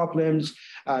problems,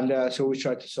 and so we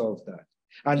try to solve that.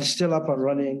 And still up and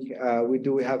running.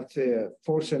 We have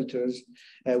 4 centers,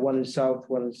 1 in south,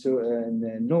 1 in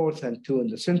the north, and 2 in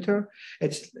the center.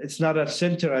 It's not a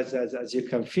center as you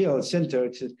can feel a center.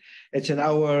 It's in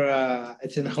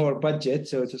our budget,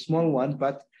 so it's a small one,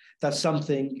 but that's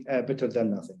something better than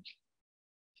nothing.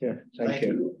 Sure. Thank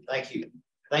you. Thank you.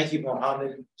 Thank you,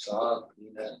 Mohammed, Zaw,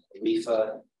 Nina,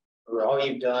 Arifa, for all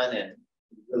you've done, and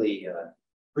really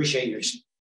appreciate your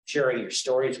sharing your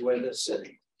stories with us, and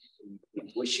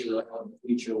we wish you luck in the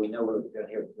future. We know we're going to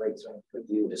hear great things from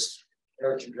you as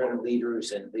character-driven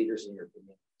leaders and leaders in your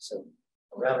community. So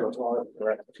a round of applause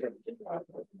for